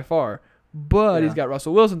by far, but he's got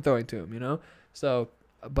Russell Wilson throwing to him, So,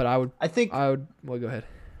 but I would. Well, go ahead.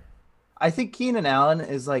 I think Keenan Allen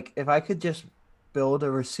is like, if I could just build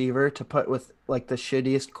a receiver to put with like the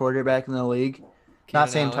shittiest quarterback in the league, not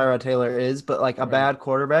saying Tyrod Taylor is, but like a bad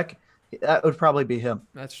quarterback, that would probably be him.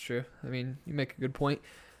 That's true. I mean, you make a good point.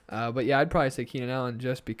 But yeah, I'd probably say Keenan Allen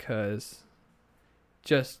just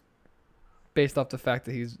based off the fact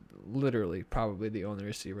that he's literally probably the only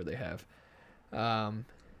receiver they have. And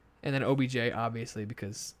then OBJ, obviously,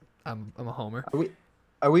 because I'm a homer.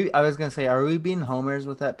 I was gonna say, are we being homers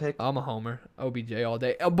with that pick? I'm a homer. OBJ all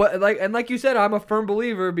day. But like you said, I'm a firm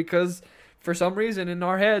believer because for some reason in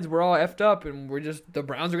our heads we're all effed up and the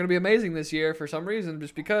Browns are gonna be amazing this year for some reason,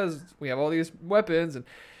 just because we have all these weapons and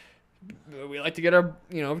we like to get our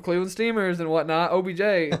Cleveland Steamers and whatnot. OBJ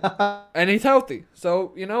and he's healthy,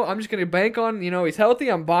 so I'm just gonna bank on he's healthy.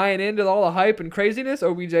 I'm buying into all the hype and craziness.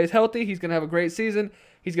 OBJ's healthy. He's gonna have a great season.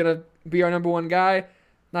 He's gonna be our number one guy.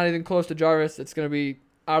 Not even close to Jarvis. It's gonna be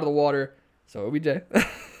out of the water. So OBJ.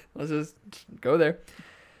 Let's just go there.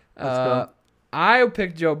 Let's go. I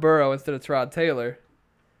picked Joe Burrow instead of Tyrod Taylor.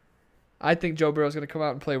 I think Joe Burrow is going to come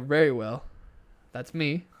out and play very well. That's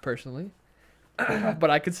me personally. But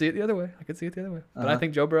I could see it the other way. But I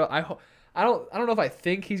think Joe Burrow. I don't know if I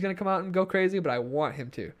think he's going to come out and go crazy, but I want him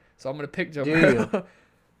to. So I'm going to pick Joe Burrow.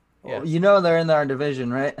 Yes. Well, they're in our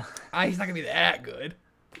division, right? He's not going to be that good.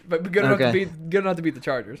 but good enough to Okay. beat the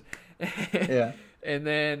Chargers. Yeah. And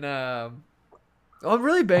then I'm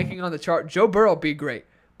really banking on the Joe Burrow be great,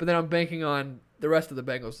 but then I'm banking on the rest of the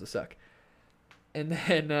Bengals to suck. And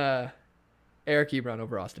then Eric Ebron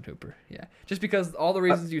over Austin Hooper. Yeah, just because all the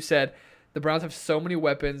reasons you said. The Browns have so many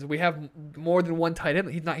weapons. We have more than one tight end.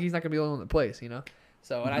 He's not going to be the only one that plays, you know.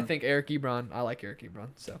 So, and I think Eric Ebron. I like Eric Ebron.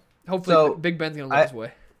 So hopefully Big Ben's going to look his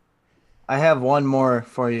way. I have one more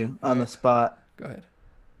for you on the spot. Go ahead.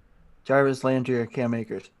 Jarvis Landry or Cam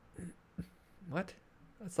Akers? What?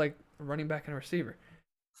 That's like a running back and a receiver.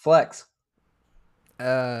 Flex.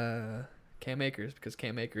 Cam Akers, because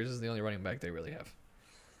Cam Akers is the only running back they really have.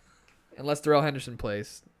 Unless Darrell Henderson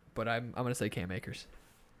plays, but I'm going to say Cam Akers.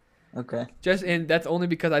 Okay. And that's only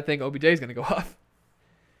because I think OBJ is going to go off.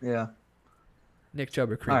 Yeah. Nick Chubb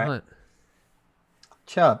or Kareem Hunt?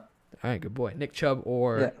 Chubb. All right, good boy. Nick Chubb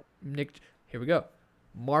or Nick. Here we go.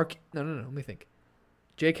 No. Let me think.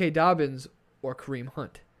 J.K. Dobbins or Kareem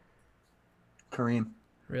Hunt? Kareem.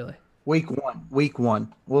 Really? Week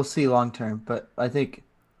one. We'll see long term, but I think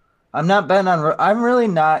I'm not betting on. I'm really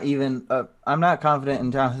not even. I'm not confident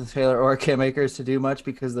in Jonathan Taylor or Cam Akers to do much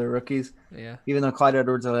because they're rookies. Yeah. Even though Clyde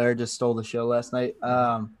Edwards-Helaire just stole the show last night.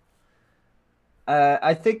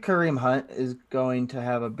 I think Kareem Hunt is going to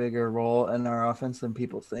have a bigger role in our offense than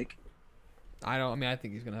people think. I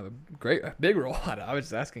think he's gonna have a big role. I was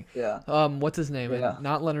just asking. Yeah. What's his name? Yeah.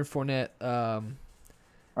 Not Leonard Fournette.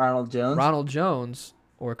 Ronald Jones. Ronald Jones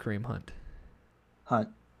or Kareem Hunt? Hunt.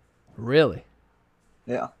 Really?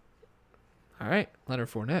 Yeah. All right, Leonard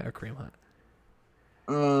Fournette or Kareem Hunt?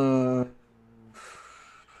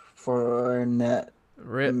 Fournette.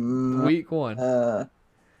 Week one.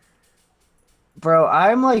 Bro,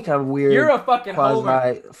 I'm like a weird. You're a fucking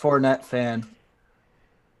homer. Fournette fan.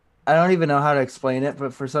 I don't even know how to explain it,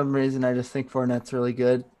 but for some reason, I just think Fournette's really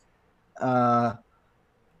good. I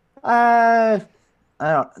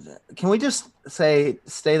don't. Can we just say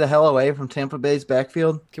stay the hell away from Tampa Bay's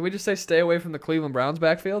backfield? Can we just say stay away from the Cleveland Browns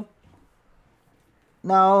backfield?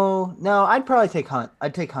 No. I'd probably take Hunt.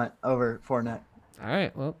 I'd take Hunt over Fournette. All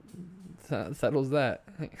right, well, settles that.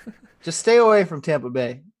 Just stay away from Tampa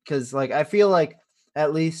Bay because, I feel like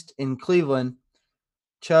at least in Cleveland,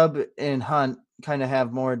 Chubb and Hunt kind of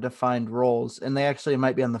have more defined roles, and they actually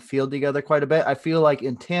might be on the field together quite a bit. I feel like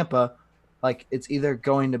in Tampa, it's either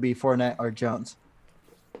going to be Fournette or Jones.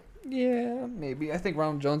 Yeah, maybe. I think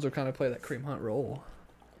Ronald Jones will kind of play that Kareem Hunt role.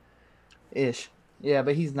 Ish. Yeah,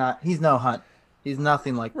 but he's not. He's no Hunt. He's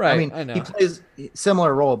nothing like. Right. I know. He plays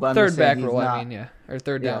similar role, but third back role. Not, or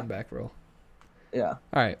third down back role. Yeah. All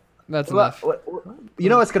right, that's enough. You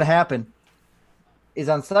know what's going to happen? Is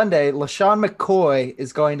on Sunday, LaShawn McCoy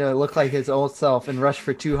is going to look like his old self and rush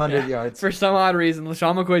for 200 yards. For some odd reason,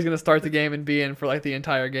 LaShawn McCoy is going to start the game and be in for the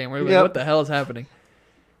entire game. We're like, what the hell is happening?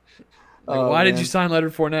 Why did you sign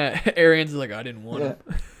Leonard Fournette? Arians is like, I didn't want him.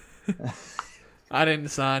 I didn't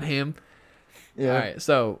sign him. Yeah. All right,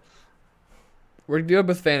 so we're good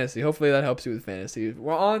with fantasy. Hopefully that helps you with fantasy.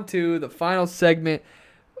 We're on to the final segment.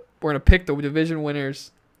 We're going to pick the division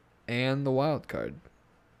winners and the wild card.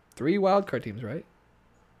 3 wild card teams, right?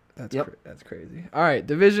 That's crazy. All right,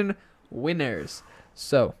 division winners.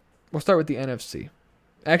 So we'll start with the NFC.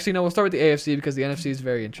 Actually, no, we'll start with the AFC because the NFC is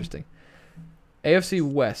very interesting. AFC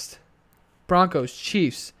West. Broncos,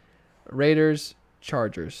 Chiefs, Raiders,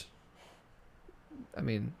 Chargers. I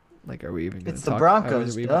mean, are we even going to talk? It's the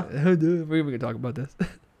Broncos, are we even going to talk about this?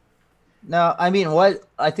 No, I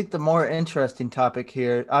think the more interesting topic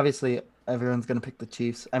here, obviously everyone's going to pick the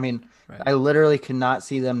Chiefs. Right. I literally cannot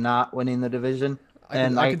see them not winning the division.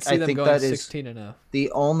 I could see them going 16-0.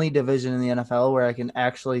 The only division in the NFL where I can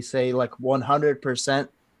actually say 100%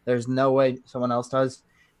 there's no way someone else does.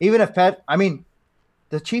 Even if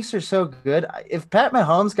the Chiefs are so good. If Pat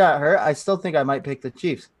Mahomes got hurt, I still think I might pick the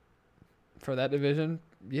Chiefs. For that division,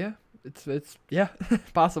 yeah. It's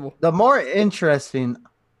possible. The more interesting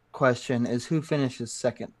question is who finishes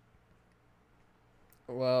second.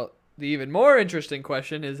 Well, the even more interesting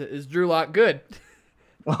question is Drew Lock good?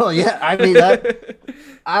 Well, yeah,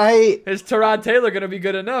 is Tyrod Taylor going to be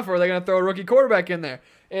good enough, or are they going to throw a rookie quarterback in there?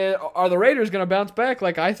 Are the Raiders going to bounce back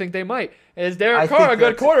like I think they might? Is Derek Carr a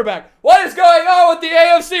good quarterback? What is going on with the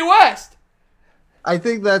AFC West? I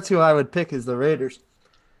think that's who I would pick is the Raiders.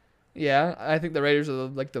 Yeah, I think the Raiders are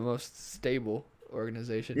the most stable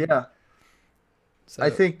organization. Yeah. So.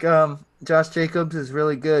 I think Josh Jacobs is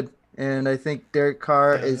really good, and I think Derek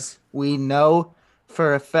Carr we know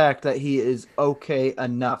for a fact that he is okay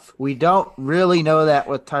enough. We don't really know that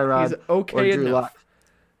with Tyrod or Drew Lock.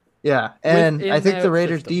 Yeah, and I think the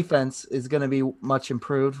Raiders' defense is going to be much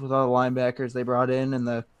improved with all the linebackers they brought in and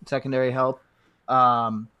the secondary help.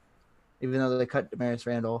 Even though they cut Damaris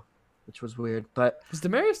Randall, which was weird. But Is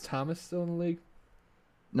Demarius Thomas still in the league?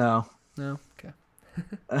 no. No. Okay.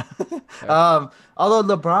 Although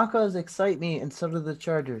the Broncos excite me, and so do the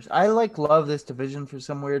Chargers. I love this division for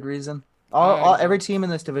some weird reason. Every team in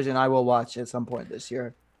this division I will watch at some point this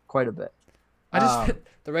year, quite a bit. I just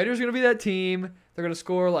the Raiders are gonna be that team. They're gonna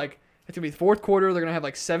score like it's gonna be fourth quarter. They're gonna have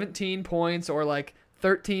like 17 points or like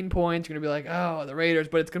 13 points. You're gonna be like, oh, the Raiders,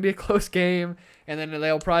 but it's gonna be a close game, and then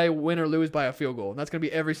they'll probably win or lose by a field goal. And that's gonna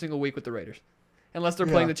be every single week with the Raiders, unless they're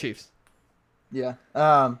playing the Chiefs. Yeah.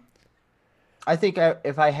 I think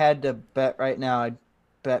if I had to bet right now, I'd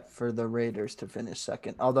bet for the Raiders to finish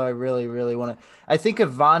second. Although I really, really want to. I think if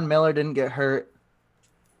Von Miller didn't get hurt,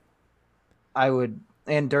 I would.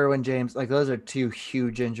 And Derwin James, like those are two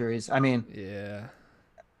huge injuries. I mean, yeah.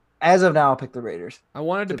 As of now, I'll pick the Raiders. I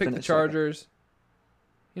wanted to pick the Chargers. Second.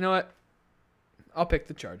 You know what? I'll pick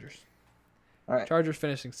the Chargers. All right. Chargers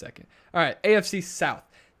finishing second. All right. AFC South.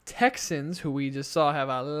 Texans, who we just saw have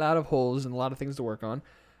a lot of holes and a lot of things to work on.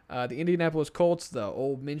 The Indianapolis Colts, the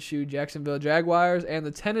old Minshew Jacksonville Jaguars, and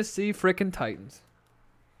the Tennessee frickin' Titans.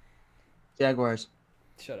 Jaguars.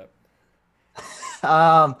 Shut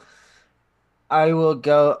up. I will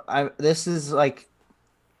go. This is like.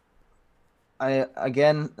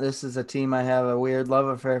 This is a team I have a weird love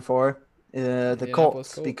affair for. The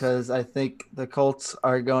Colts, because I think the Colts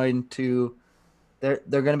are going to. They're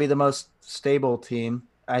going to be the most stable team.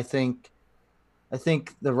 I think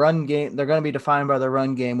the run game, they're going to be defined by the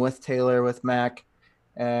run game with Taylor, with Mack,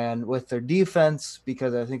 and with their defense,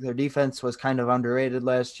 because I think their defense was kind of underrated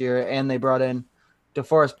last year, and they brought in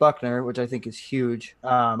DeForest Buckner, which I think is huge.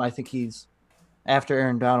 I think he's, after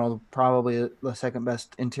Aaron Donald, probably the second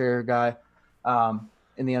best interior guy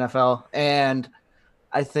in the NFL. And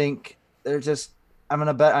I think I'm going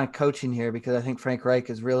to bet on coaching here, because I think Frank Reich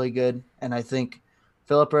is really good, and I think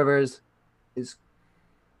Phillip Rivers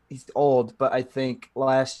he's old, but I think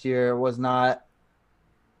last year was not.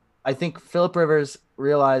 I think Phillip Rivers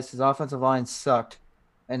realized his offensive line sucked,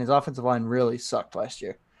 and his offensive line really sucked last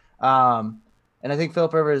year. And I think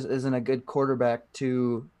Phillip Rivers isn't a good quarterback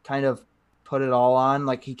to kind of put it all on.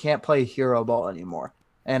 Like, he can't play hero ball anymore.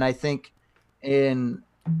 And I think in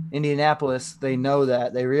Indianapolis, they know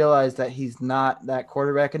that. They realize that he's not that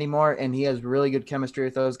quarterback anymore, and he has really good chemistry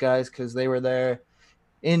with those guys because they were there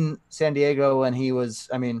in San Diego when he was,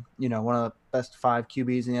 one of the best 5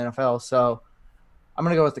 QBs in the NFL. So I'm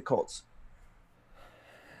going to go with the Colts.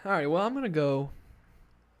 All right, well, I'm going to go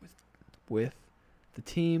with the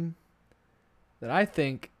team that I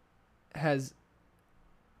think has,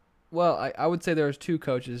 well, I would say there's 2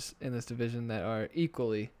 coaches in this division that are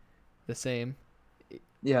equally the same.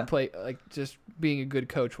 Yeah. Play, like, just being a good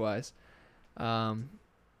coach-wise.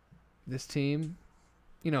 This team...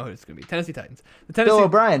 You know who it's going to be. Tennessee Titans. Bill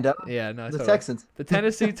O'Brien, though. Yeah, no. The Texans. The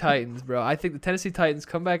Tennessee Titans, bro. I think the Tennessee Titans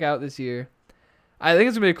come back out this year. I think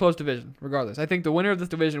it's going to be a close division, regardless. I think the winner of this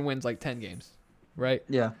division wins like 10 games, right?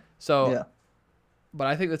 Yeah. So, yeah. But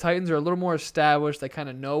I think the Titans are a little more established. They kind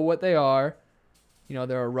of know what they are. You know,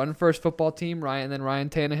 they're a run-first football team, and then Ryan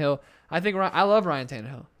Tannehill. I love Ryan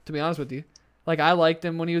Tannehill, to be honest with you. Like, I liked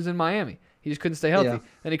him when he was in Miami. He just couldn't stay healthy. Yeah.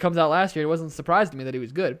 Then he comes out last year. It wasn't a surprise to me that he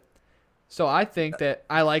was good. So I think that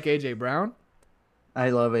I like A.J. Brown.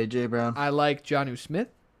 I love A.J. Brown. I like Jonnu Smith.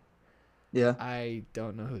 Yeah. I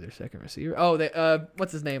don't know who their second receiver. Oh,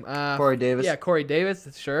 what's his name? Corey Davis. Yeah, Corey Davis,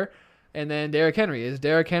 sure. And then Derrick Henry. Is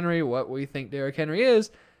Derrick Henry what we think Derrick Henry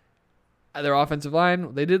is? Their offensive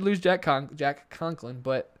line, they did lose Jack Conklin,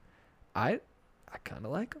 but I kind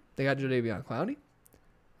of like him. They got Jadeveon Clowney.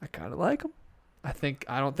 I kind of like him. I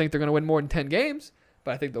don't think they're going to win more than 10 games,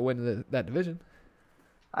 but I think they'll win that division.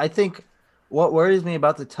 I think what worries me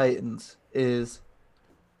about the Titans is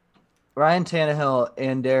Ryan Tannehill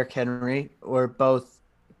and Derrick Henry were both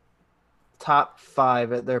top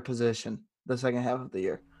 5 at their position the second half of the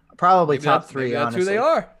year. Probably maybe top 3, that's honestly. Who they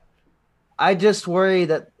are. I just worry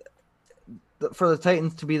that for the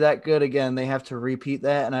Titans to be that good again, they have to repeat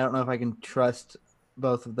that, and I don't know if I can trust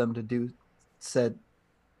both of them to do said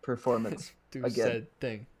performance do again. Said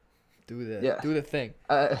thing. Do the thing.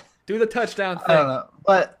 Do the touchdown thing. I don't know.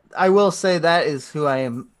 But I will say that is who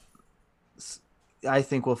I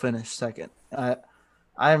think will finish second. I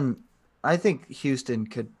think Houston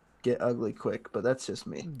could get ugly quick, but that's just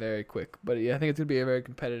me. Very quick. But yeah, I think it's going to be a very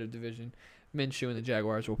competitive division. Minshew and the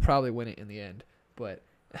Jaguars will probably win it in the end. But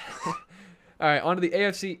all right, on to the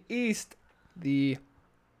AFC East. This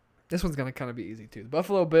one's going to kind of be easy too. The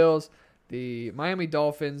Buffalo Bills, the Miami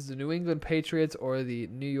Dolphins, the New England Patriots, or the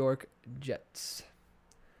New York Jets.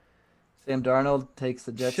 Sam Darnold takes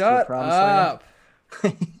the Jets to the Shut promised up.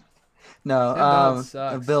 land. No, No, it the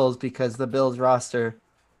sucks. Bills, because the Bills roster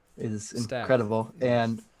is Stacked. incredible, Yeah.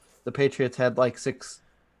 and the Patriots had like 6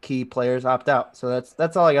 key players opt out. So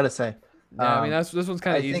that's all I gotta say. Yeah, I mean Um, this one's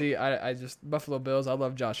kind I of think easy. I just Buffalo Bills. I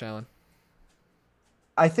love Josh Allen.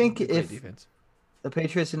 I think Great if defense. the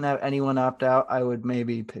Patriots didn't have anyone opt out, I would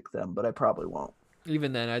maybe pick them, but I probably won't.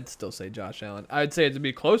 Even then, I'd still say Josh Allen. I'd say it'd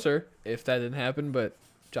be closer if that didn't happen, but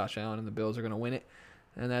Josh Allen and the Bills are gonna win it,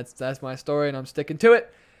 and that's my story, and I'm sticking to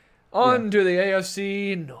it. Yeah. On to the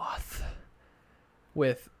AFC North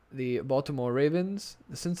with the Baltimore Ravens,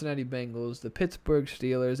 the Cincinnati Bengals, the Pittsburgh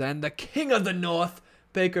Steelers, and the King of the North,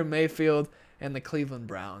 Baker Mayfield, and the Cleveland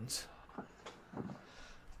Browns.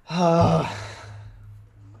 I'm,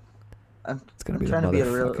 It's gonna I'm be the trying to be a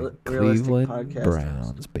motherfucking realistic Cleveland podcast.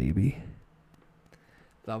 Browns, baby.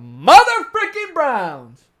 The mother freaking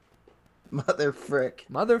Browns. Mother frick.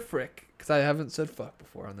 Mother frick, because I haven't said fuck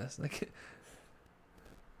before on this. Like,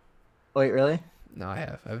 Wait, really? no, I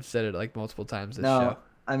have. I've said it like multiple times this No, show.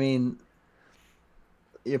 I mean,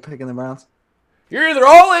 you're picking the Browns. You're either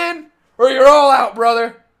all in or you're all out,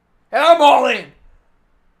 brother. And I'm all in.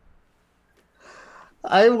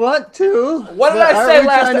 I want to. What did but I are say we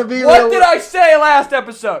last? trying to be What real- did I say last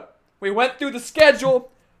episode? We went through the schedule.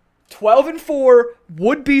 12-4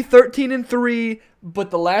 would be 13-3, but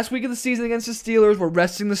the last week of the season against the Steelers, we're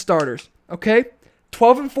resting the starters. Okay,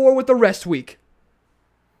 12-4 with the rest week.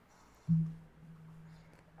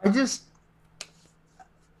 I just.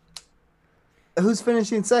 Who's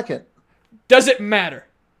finishing second? Does it matter?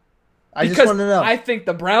 I just want to know. I think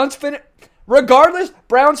the Browns finish. Regardless,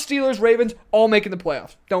 Browns, Steelers, Ravens, all making the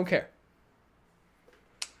playoffs. Don't care.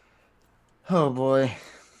 Oh boy.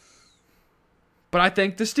 But I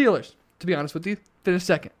think the Steelers, to be honest with you, finish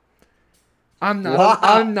second. I'm not. Wow.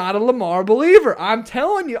 I'm not a Lamar believer. I'm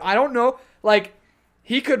telling you, I don't know. Like,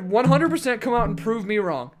 he could 100% come out and prove me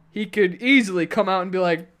wrong. He could easily come out and be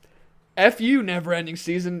like, "F you, never-ending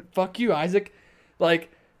season. Fuck you, Isaac."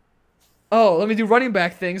 Like, oh, let me do running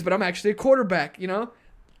back things, but I'm actually a quarterback. You know,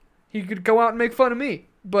 he could go out and make fun of me.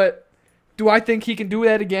 But do I think he can do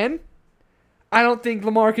that again? I don't think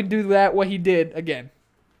Lamar can do that what he did again.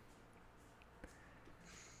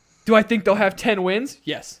 Do I think they'll have 10 wins?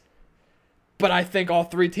 Yes. But I think all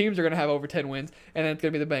three teams are going to have over 10 wins, and then it's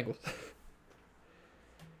going to be the Bengals.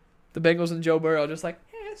 The Bengals and Joe Burrow just like,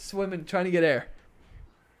 swimming, trying to get air.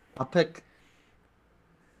 I'll pick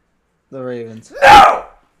the Ravens. No!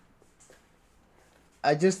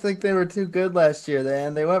 I just think they were too good last year,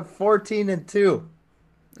 man. They went 14-2.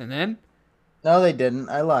 And then? No, they didn't.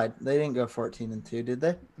 I lied. They didn't go 14-2, did they?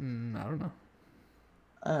 I don't know.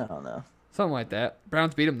 I don't know. Something like that.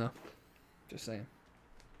 Browns beat them, though. Just saying.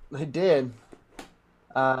 They did.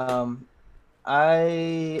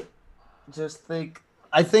 I just think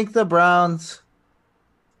the Browns.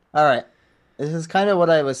 All right, this is kind of what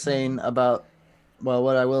I was saying about. Well,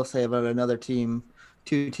 what I will say about another team,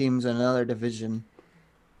 2 teams in another division.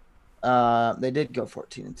 They did go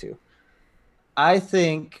 14-2. I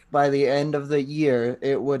think by the end of the year,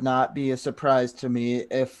 it would not be a surprise to me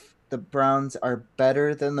if the Browns are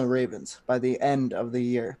better than the Ravens by the end of the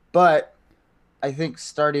year. But I think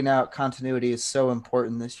starting out, continuity is so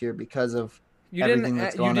important this year because of everything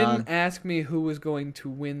that's going on. You didn't ask me who was going to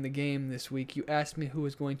win the game this week. You asked me who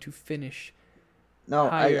was going to finish. No,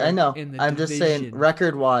 higher I know. in the I'm just saying, division.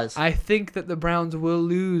 record-wise. I think that the Browns will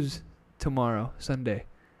lose tomorrow, Sunday.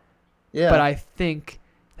 Yeah. But I think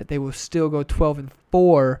that they will still go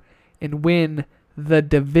 12-4 and win the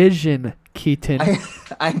division, Keaton.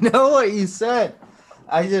 I know what you said.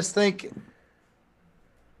 I just think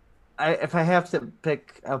if I have to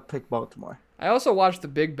pick, I'll pick Baltimore. I also watched the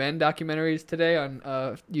Big Ben documentaries today on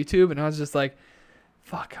YouTube, and I was just like,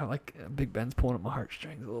 fuck, I like Big Ben's pulling at my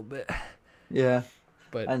heartstrings a little bit. Yeah,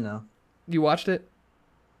 But I know. you watched it?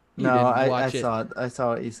 You No, didn't I watch it. saw it. I saw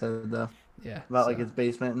what you said though Yeah. about like so- his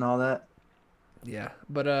basement and all that. Yeah,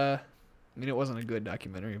 but I mean, it wasn't a good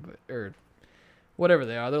documentary, but or whatever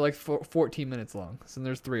they are. They're like 14 minutes long, so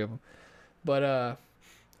there's 3 of them. But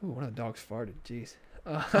ooh, one of the dogs farted. Jeez.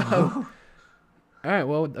 All right,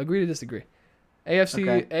 well, agree to disagree.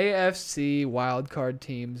 AFC wild card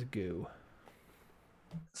teams go.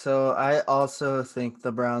 So I also think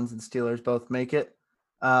the Browns and Steelers both make it.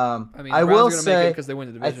 I mean, I the Browns will are gonna make it say, because they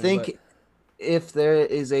win the I division. think if there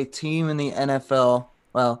is a team in the NFL,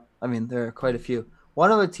 well, I mean, there are quite a few.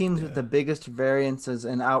 One of the teams with the biggest variances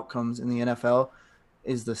in outcomes in the NFL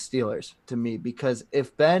is the Steelers to me, because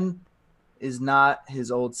if Ben is not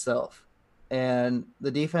his old self and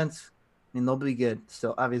the defense, I mean, they'll be good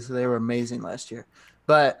still. Obviously, they were amazing last year.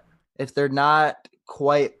 But if they're not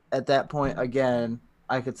quite at that point again,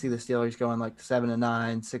 I could see the Steelers going like 7-9,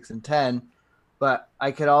 6-10. But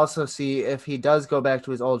I could also see if he does go back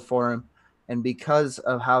to his old form, and because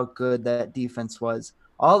of how good that defense was,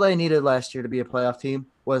 all they needed last year to be a playoff team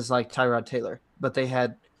was like Tyrod Taylor. But they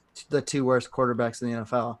had the two worst quarterbacks in the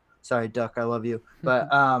NFL. Sorry, Duck, I love you. But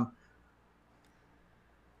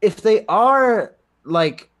if they are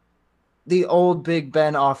like the old Big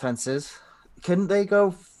Ben offenses, couldn't they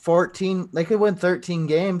go 14? They could win 13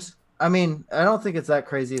 games. I mean, I don't think it's that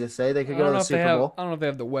crazy to say they could go to the Super Bowl. I don't know if they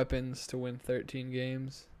have the weapons to win 13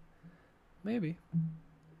 games. Maybe.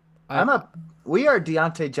 We are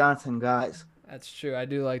Deontay Johnson guys. That's true. I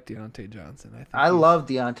do like Deontay Johnson. I love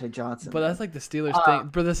Deontay Johnson. But that's like the Steelers thing.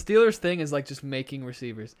 But the Steelers thing is like just making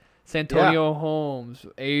receivers. Santonio Holmes,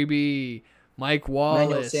 AB, Mike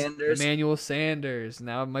Wallace, Emmanuel Sanders.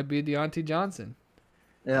 Now it might be Deontay Johnson.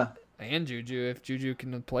 Yeah. And Juju, if Juju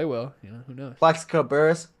can play well, who knows? Plaxico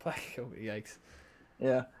Burress. Yikes.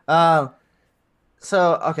 Yeah.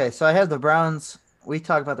 So I have the Browns. We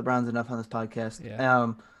talk about the Browns enough on this podcast.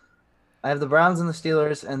 Yeah. I have the Browns and the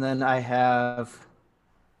Steelers, and then I have from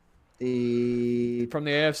the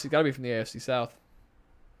AFC. Got to be from the AFC South.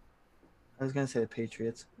 I was gonna say the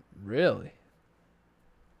Patriots. Really?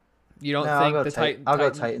 You don't think the Titans? I'll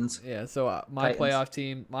go Titans. Yeah. So my playoff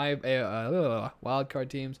team, my wild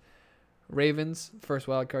card teams: Ravens first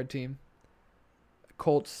wild card team,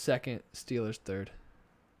 Colts second, Steelers third.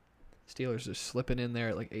 Steelers are slipping in there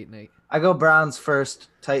at like 8-8. I go Browns first,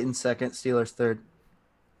 Titans second, Steelers third.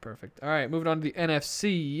 Perfect. All right, moving on to the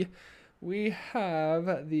NFC. We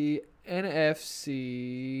have the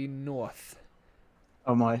NFC North.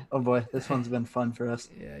 Oh boy, this one's been fun for us.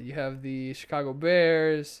 Yeah, you have the Chicago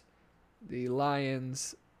Bears, the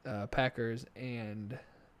Lions, Packers, and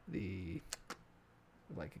the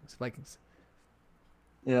Vikings.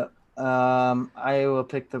 Yeah. I will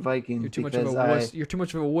pick the Vikings. You're too much of a wuss. You're too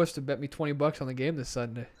much of a wuss to bet me $20 on the game this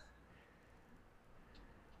Sunday.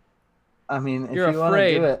 I mean, if you're you want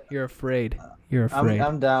to do it, you're afraid. You're afraid.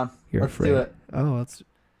 I'm down. Let's do it. Oh, let's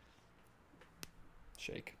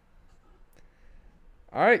shake.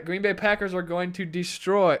 All right, Green Bay Packers are going to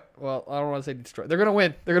destroy. Well, I don't want to say destroy. They're going to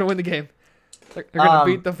win. They're going to win the game. They're going to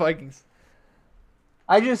beat the Vikings.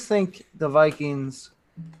 I just think the Vikings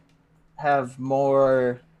have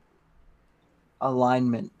more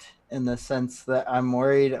alignment in the sense that I'm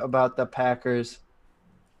worried about the Packers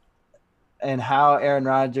and how Aaron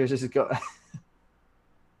Rodgers is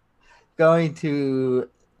going to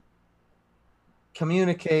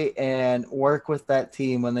communicate and work with that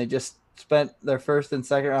team when they just spent their first and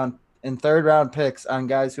second round and third round picks on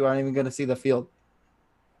guys who aren't even going to see the field.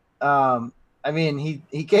 I mean,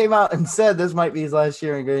 he came out and said this might be his last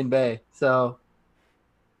year in Green Bay. So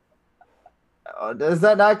does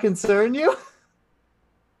that not concern you?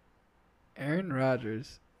 Aaron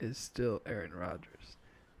Rodgers is still Aaron Rodgers.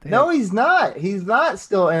 He's not. He's not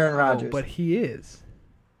still Aaron Rodgers. Oh, but he is.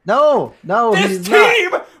 No, this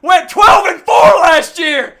team went 12-4 last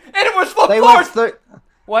year, and it was what?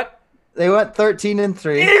 They went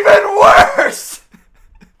 13-3. Even worse.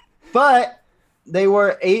 But they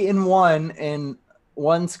were 8-1 in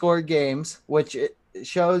one-score games, which it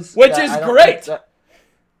shows. Which is great.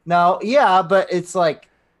 No, yeah, but it's like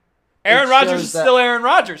Aaron Rodgers is still Aaron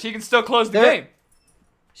Rodgers. He can still close the game.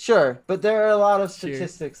 Sure, but there are a lot of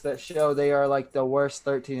statistics that show they are like the worst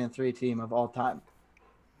 13-3 team of all time.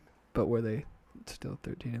 But were they still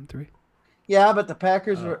 13-3? Yeah, but the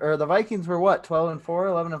Packers or the Vikings were what? 12-4,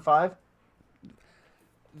 11-5.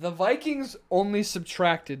 The Vikings only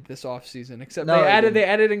subtracted this offseason, except they added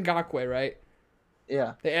Ngakoue, right?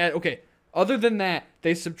 Yeah. Other than that,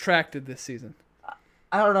 they subtracted this season.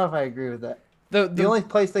 I don't know if I agree with that. The only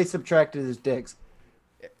place they subtracted is Diggs.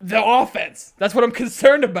 The offense. That's what I'm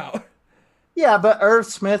concerned about. Yeah, but Irv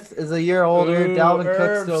Smith is a year older. Dalvin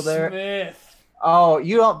Cook's still there. Smith. Oh,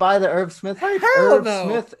 you don't buy the Irv Smith hype? Hell no.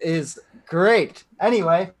 Smith is great.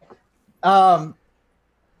 Anyway, I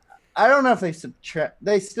don't know if they subtract.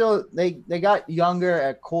 They got younger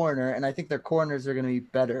at corner, and I think their corners are going to be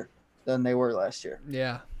better than they were last year.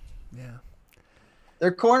 Yeah.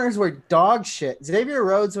 Their corners were dog shit. Xavier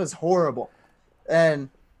Rhodes was horrible. And,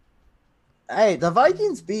 hey, the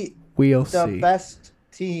Vikings beat the best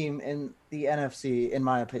team in the NFC, in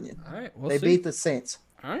my opinion. All right, they beat the Saints.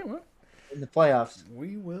 All right, well. In the playoffs.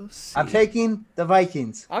 We will see. I'm taking the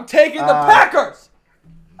Vikings. I'm taking the Packers.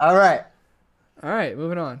 All right. All right,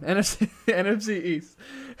 moving on. NFC East.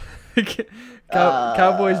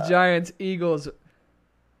 Cowboys, Giants, Eagles.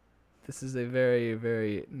 This is a very,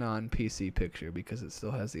 very non-PC picture because it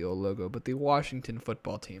still has the old logo, but the Washington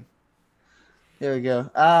football team. There we go.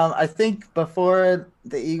 I think before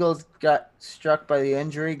the Eagles got struck by the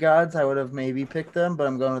injury gods, I would have maybe picked them, but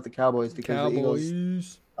I'm going with the Cowboys because the Eagles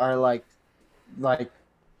Cowboys. are like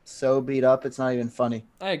so beat up. It's not even funny.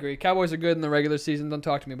 I agree. Cowboys are good in the regular season. Don't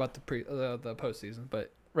talk to me about the postseason,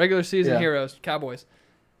 but regular season Yeah, heroes, Cowboys.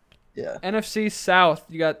 yeah. NFC South,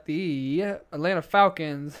 you got the Atlanta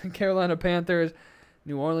Falcons, Carolina Panthers,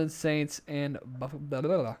 New Orleans Saints, and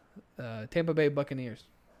Tampa Bay Buccaneers.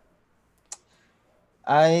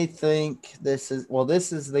 I think this is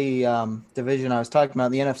the division I was talking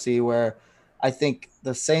about, the NFC, where I think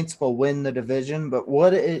the Saints will win the division. But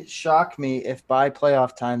would it shock me if by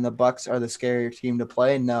playoff time the Bucks are the scarier team to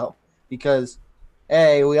play? No, because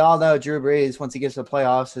hey, we all know Drew Brees. Once he gets to the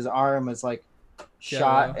playoffs, his arm is like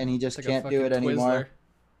shot, Jello. and he It's just like a can't do fucking it Twizzler. anymore.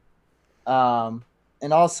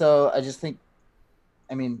 And also, I just think,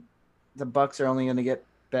 I mean, the Bucks are only going to get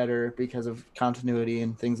better because of continuity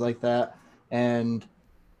and things like that, and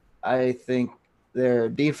I think their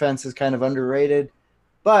defense is kind of underrated.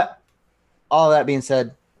 But all that being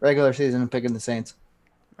said, regular season, I'm picking the Saints.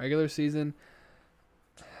 Regular season.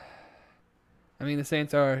 I mean, the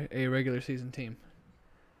Saints are a regular season team.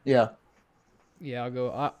 Yeah. Yeah,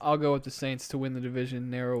 I'll go with the Saints to win the division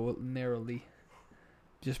narrowly,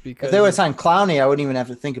 just If they because would of sign Clowney, I wouldn't even have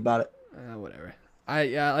to think about it. whatever.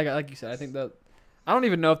 Like you said, I think that I don't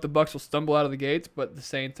even know if the Bucks will stumble out of the gates, but the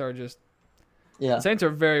Yeah. Saints are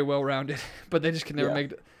very well rounded, but they just can never Yeah.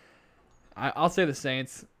 make. I'll say the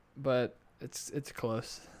Saints, but it's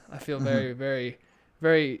close. I feel hmm very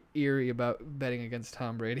very eerie about betting against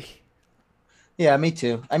Tom Brady. Yeah, me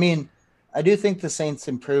too. I mean, I do think the Saints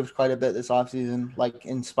improved quite a bit this offseason, like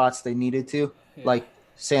in spots they needed to. Yeah, Like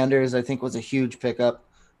Sanders, I think, was a huge pickup.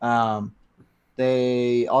 Um,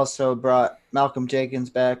 They also brought Malcolm Jenkins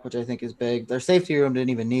back, which I think is big. Their safety room didn't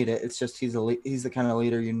even need it. It's just he's the kind of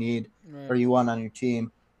leader you need or right. you want on your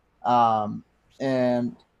team.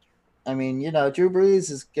 And I mean, Drew Brees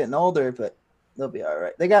is getting older, but they'll be all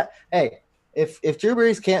right. They got if Drew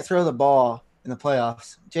Brees can't throw the ball in the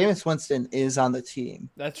playoffs, Jameis Winston is on the team.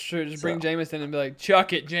 That's true. Just bring So Jameis in and be like,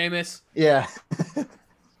 chuck it, Jameis. yeah,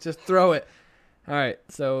 Just throw it. All right,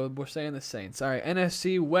 so we're saying the Saints. All right,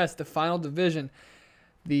 NFC West, the final division.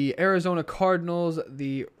 The Arizona Cardinals,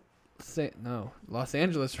 Los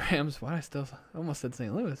Angeles Rams. Why I still almost said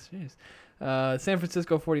St. Louis. Jeez. San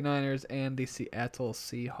Francisco 49ers and the Seattle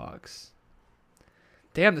Seahawks.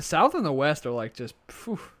 Damn, the South and the West are like just,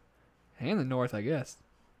 phew, and the North, I guess.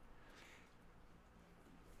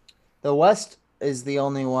 the West is the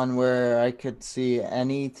only one where I could see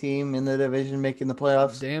any team in the division making the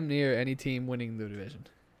playoffs. Damn near any team winning the division.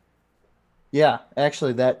 Yeah,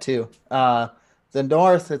 actually that too. The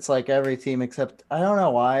North, it's like every team except I don't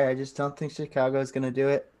know why. I just don't think Chicago is going to do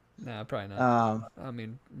it. Nah, probably not. Um, I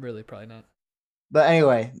mean, really, probably not. but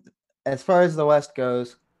anyway, as far as the West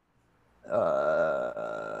goes,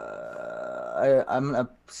 I'm gonna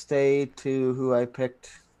stay to who I picked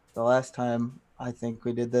the last time. I think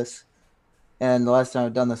we did this, and the last time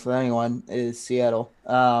I've done this with anyone is Seattle.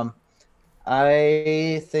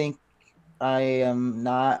 I think I am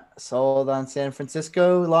not sold on San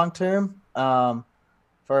Francisco long term.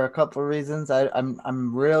 For a couple of reasons.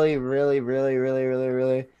 I'm really, really, really, really, really,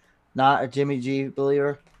 really not a Jimmy G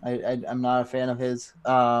believer. I'm not a fan of his.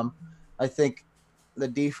 I think the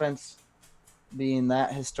defense being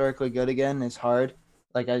that historically good again is hard.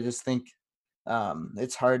 Like I just think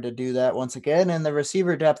it's hard to do that once again. And the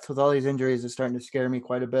receiver depth with all these injuries is starting to scare me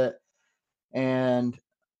quite a bit. And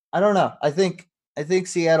I don't know. I think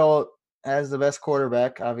Seattle has the best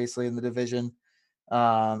quarterback, obviously in the division.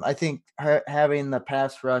 I think having the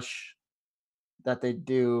pass rush that they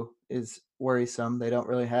do is worrisome. They don't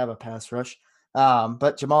really have a pass rush.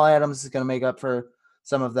 But Jamal Adams is going to make up for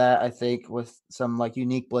some of that, I think, with some like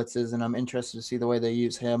unique blitzes, and I'm interested to see the way they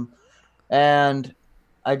use him. And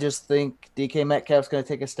I just think DK Metcalf's going to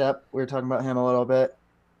take a step. We were talking about him a little bit.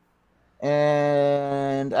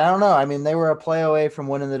 And I don't know. I mean, they were a play away from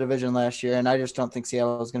winning the division last year, and I just don't think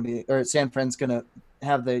Seattle is going to be, or San Fran's going to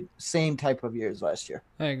have the same type of years last year.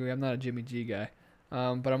 I agree. I'm not a Jimmy G guy,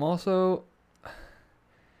 but I'm also.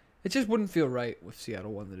 It just wouldn't feel right if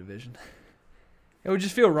Seattle won the division. It would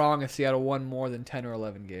just feel wrong if Seattle won more than 10 or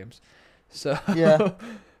 11 games. So, Yeah,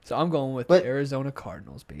 so I'm going with the but Arizona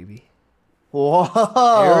Cardinals, baby. whoa.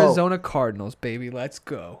 Arizona Cardinals, baby. Let's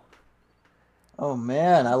go. Oh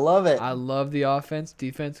man, I love it. I love the offense.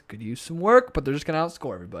 Defense could use some work, but they're just going to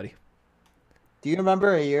outscore everybody. Do you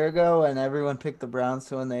remember a year ago when everyone picked the Browns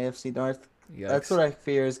to win the AFC North? That's Yikes. what I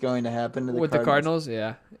fear is going to happen to the With Cardinals. the Cardinals,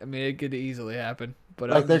 yeah. I mean, it could easily happen. But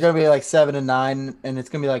Like they're gonna be like 7-9, and it's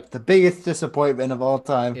gonna be like the biggest disappointment of all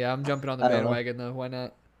time. yeah, I'm jumping on the I don't know. bandwagon though. Why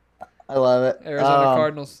not? I love it. Arizona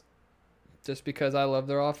Cardinals, just because I love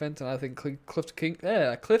their offense, and I think Cliff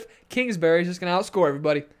Kingsbury is just gonna outscore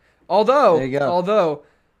everybody. There you go. Although,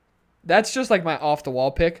 that's just like my off the wall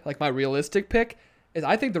pick, like my realistic pick. Is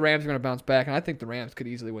I think the Rams are gonna bounce back, and I think the Rams could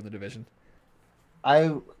easily win the division.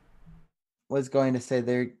 I was going to say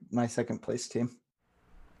they're my second place team.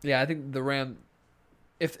 Yeah, I think the Rams.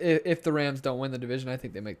 If the Rams don't win the division, I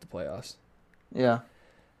think they make the playoffs. Yeah.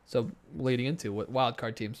 So leading into what wild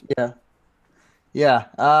card teams? Yeah. Yeah.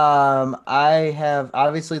 I have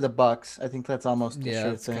obviously the Bucks. I think that's almost a Yeah,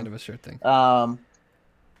 sure it's thing. kind of a sure thing. God,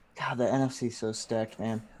 the NFC is so stacked,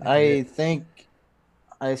 man. I think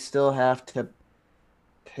I still have to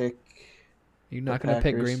pick. You're not the going to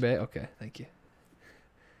pick Packers. Green Bay? Okay, thank you.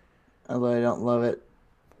 Although I don't love it.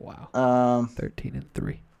 Wow.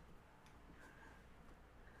 13-3.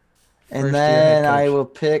 And then I will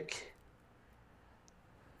pick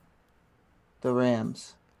the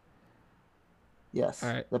Rams. Yes. All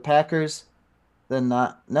right. The Packers. Then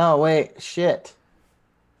not. No, wait. Shit.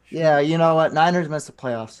 Yeah, you know what? Niners miss the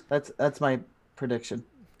playoffs. That's my prediction.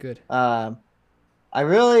 Good. I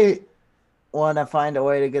really want to find a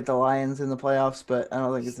way to get the Lions in the playoffs, but I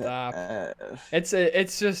don't think it's Stop.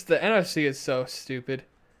 It's just the NFC is so stupid.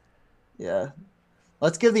 Yeah.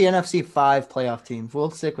 Let's give the NFC 5 playoff teams. We'll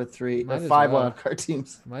stick with 5 wild card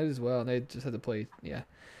teams. Might as well. They just had to play. Yeah.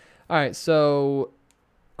 All right. So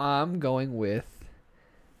I'm going with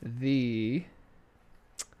the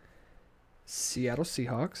Seattle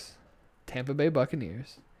Seahawks, Tampa Bay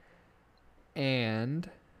Buccaneers, and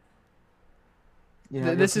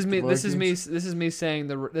this is me saying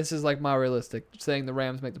this is like my realistic saying the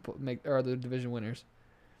Rams are the division winners.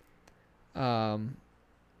 The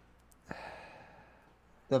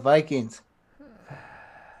Vikings.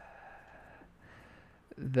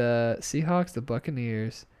 The Seahawks, the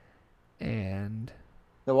Buccaneers, and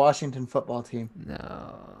the Washington football team.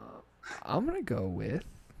 No. I'm going to go with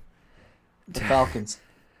the Falcons.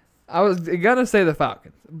 I was going to say the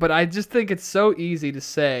Falcons, but I just think it's so easy to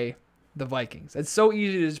say the Vikings. It's so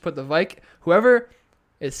easy to just put whoever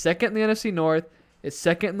is second in the NFC North, is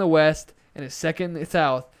second in the West, and is second in the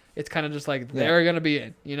South. It's kind of just like they're going to be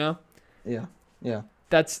in, you know? Yeah. Yeah.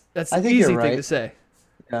 That's an easy thing to say.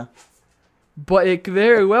 Yeah. But it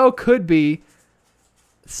very well could be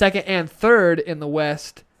second and third in the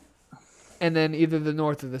West, and then either the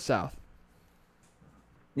North or the South.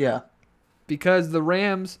 Yeah. Because the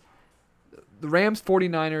Rams, 49ers,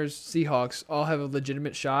 Seahawks all have a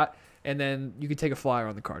legitimate shot, and then you can take a flyer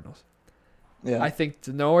on the Cardinals. Yeah. I think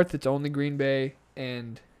the North, it's only Green Bay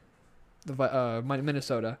and the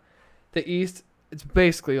Minnesota. The East, it's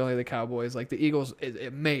basically only the Cowboys. Like the Eagles,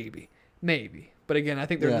 it maybe. But again, I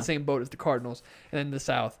think they're in the same boat as the Cardinals. And then the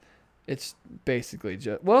South, it's basically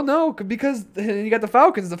just no, because you got the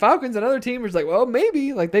Falcons. The Falcons, another team is like, well,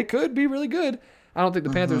 maybe like they could be really good. I don't think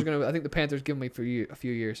the Panthers are gonna. I think the Panthers give me for a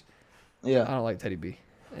few years. Yeah. I don't like Teddy B.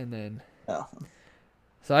 And then. Oh.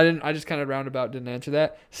 So I just kind of roundabout didn't answer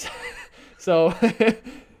that. So,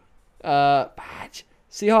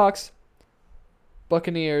 Seahawks,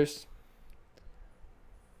 Buccaneers.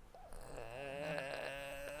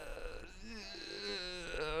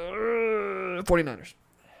 49ers.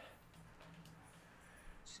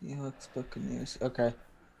 Seahawks, Buccaneers. Okay.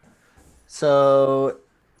 So,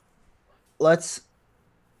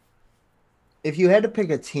 if you had to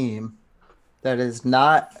pick a team that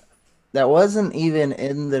wasn't even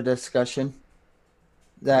in the discussion,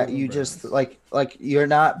 that you just like you're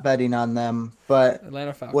not betting on them, but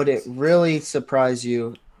Atlanta Falcons. Would it really surprise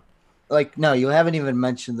you? Like, no, you haven't even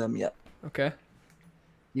mentioned them yet. Okay.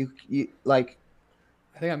 You like.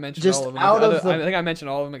 I think I mentioned just all of them. I think I mentioned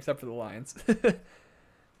all of them except for the Lions.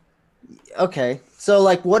 Okay, so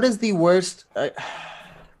like, what is the worst? I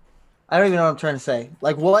don't even know what I'm trying to say.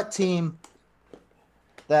 Like, what team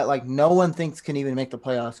that like no one thinks can even make the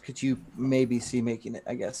playoffs could you maybe see making it?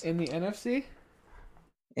 I guess in the NFC.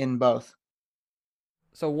 In both.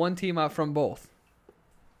 So one team out from both,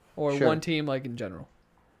 or one team like in general.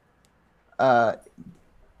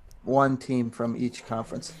 One team from each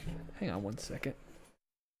conference. Hang on one second.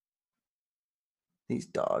 These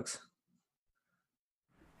dogs.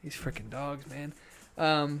 These freaking dogs, man.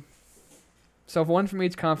 So if one from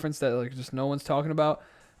each conference that like just no one's talking about,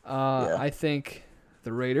 I think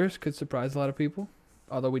the Raiders could surprise a lot of people.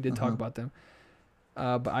 Although we did talk about them,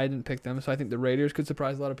 but I didn't pick them, so I think the Raiders could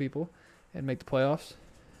surprise a lot of people and make the playoffs,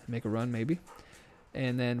 make a run maybe.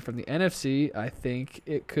 And then from the NFC, I think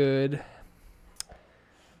it could.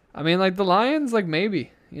 I mean, like the Lions, like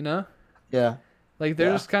maybe, you know. Yeah. Like they're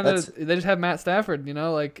Yeah, just kind of they just have Matt Stafford. You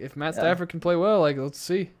know, like if Matt Stafford can play well, like let's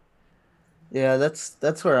see. Yeah,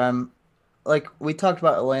 that's where I'm. Like we talked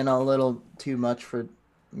about Atlanta a little too much for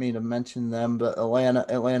me to mention them, but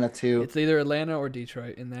Atlanta too. It's either Atlanta or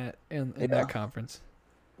Detroit in that Yeah. conference,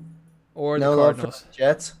 or No the love for Cardinals. the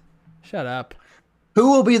Jets. Shut up.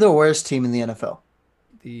 Who will be the worst team in the NFL?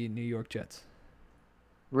 The New York Jets.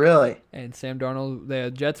 Really? And Sam Darnold,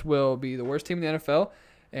 the Jets will be the worst team in the NFL,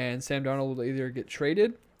 and Sam Darnold will either get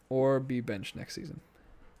traded or be benched next season.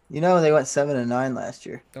 You know they went 7-9 last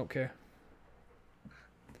year. Don't care.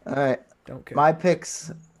 All right. Don't care. My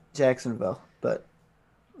pick's Jacksonville, but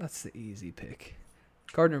That's the easy pick.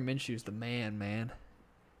 Gardner Minshew's the man.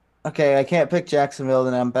 okay, I can't pick Jacksonville,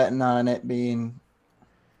 then I'm betting on it being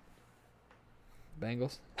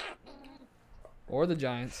Bengals. Or the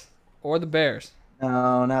Giants. Or the Bears.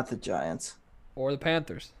 no, not the Giants. Or the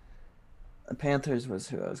Panthers. The Panthers was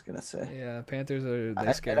who I was gonna say. Yeah, the Panthers are I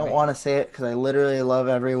they scare don't me. want to say it because I literally love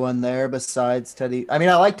everyone there besides Teddy. I mean,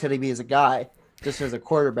 I like Teddy B as a guy, just as a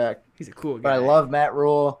quarterback. He's a cool guy. But I love Matt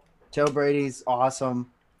Rule. Joe Brady's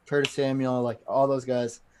awesome. Curtis Samuel, like all those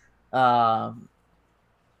guys. But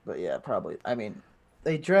yeah, probably. I mean,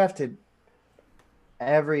 they drafted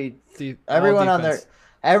everyone on their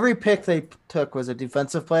every pick they took was a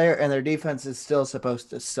defensive player, and their defense is still supposed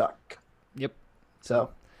to suck. Yep. So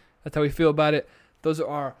That's how we feel about it. Those are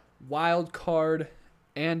our wild card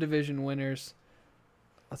and division winners.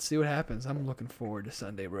 Let's see what happens. I'm looking forward to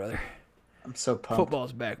Sunday, brother. I'm so pumped.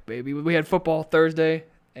 Football's back, baby. We had football Thursday,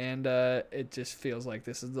 and it just feels like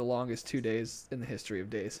this is the longest 2 days in the history of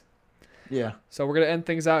days. Yeah. So we're going to end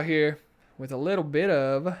things out here with a little bit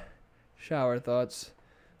of shower thoughts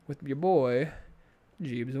with your boy,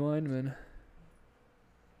 Jeebs Weinman.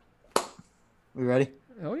 We ready?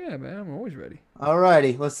 Oh, yeah, man. I'm always ready.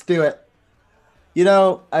 Alrighty, let's do it. You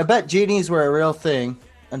know, I bet genies were a real thing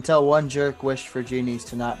until one jerk wished for genies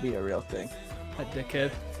to not be a real thing. That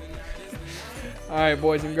dickhead. All right,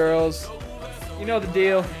 boys and girls. You know the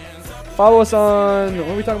deal. Follow us on, what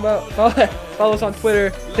are we talking about? Follow us on Twitter.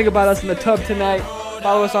 Think about us in the tub tonight.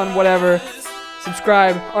 Follow us on whatever.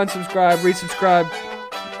 Subscribe, unsubscribe, resubscribe.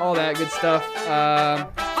 All that good stuff.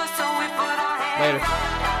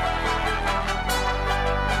 Later.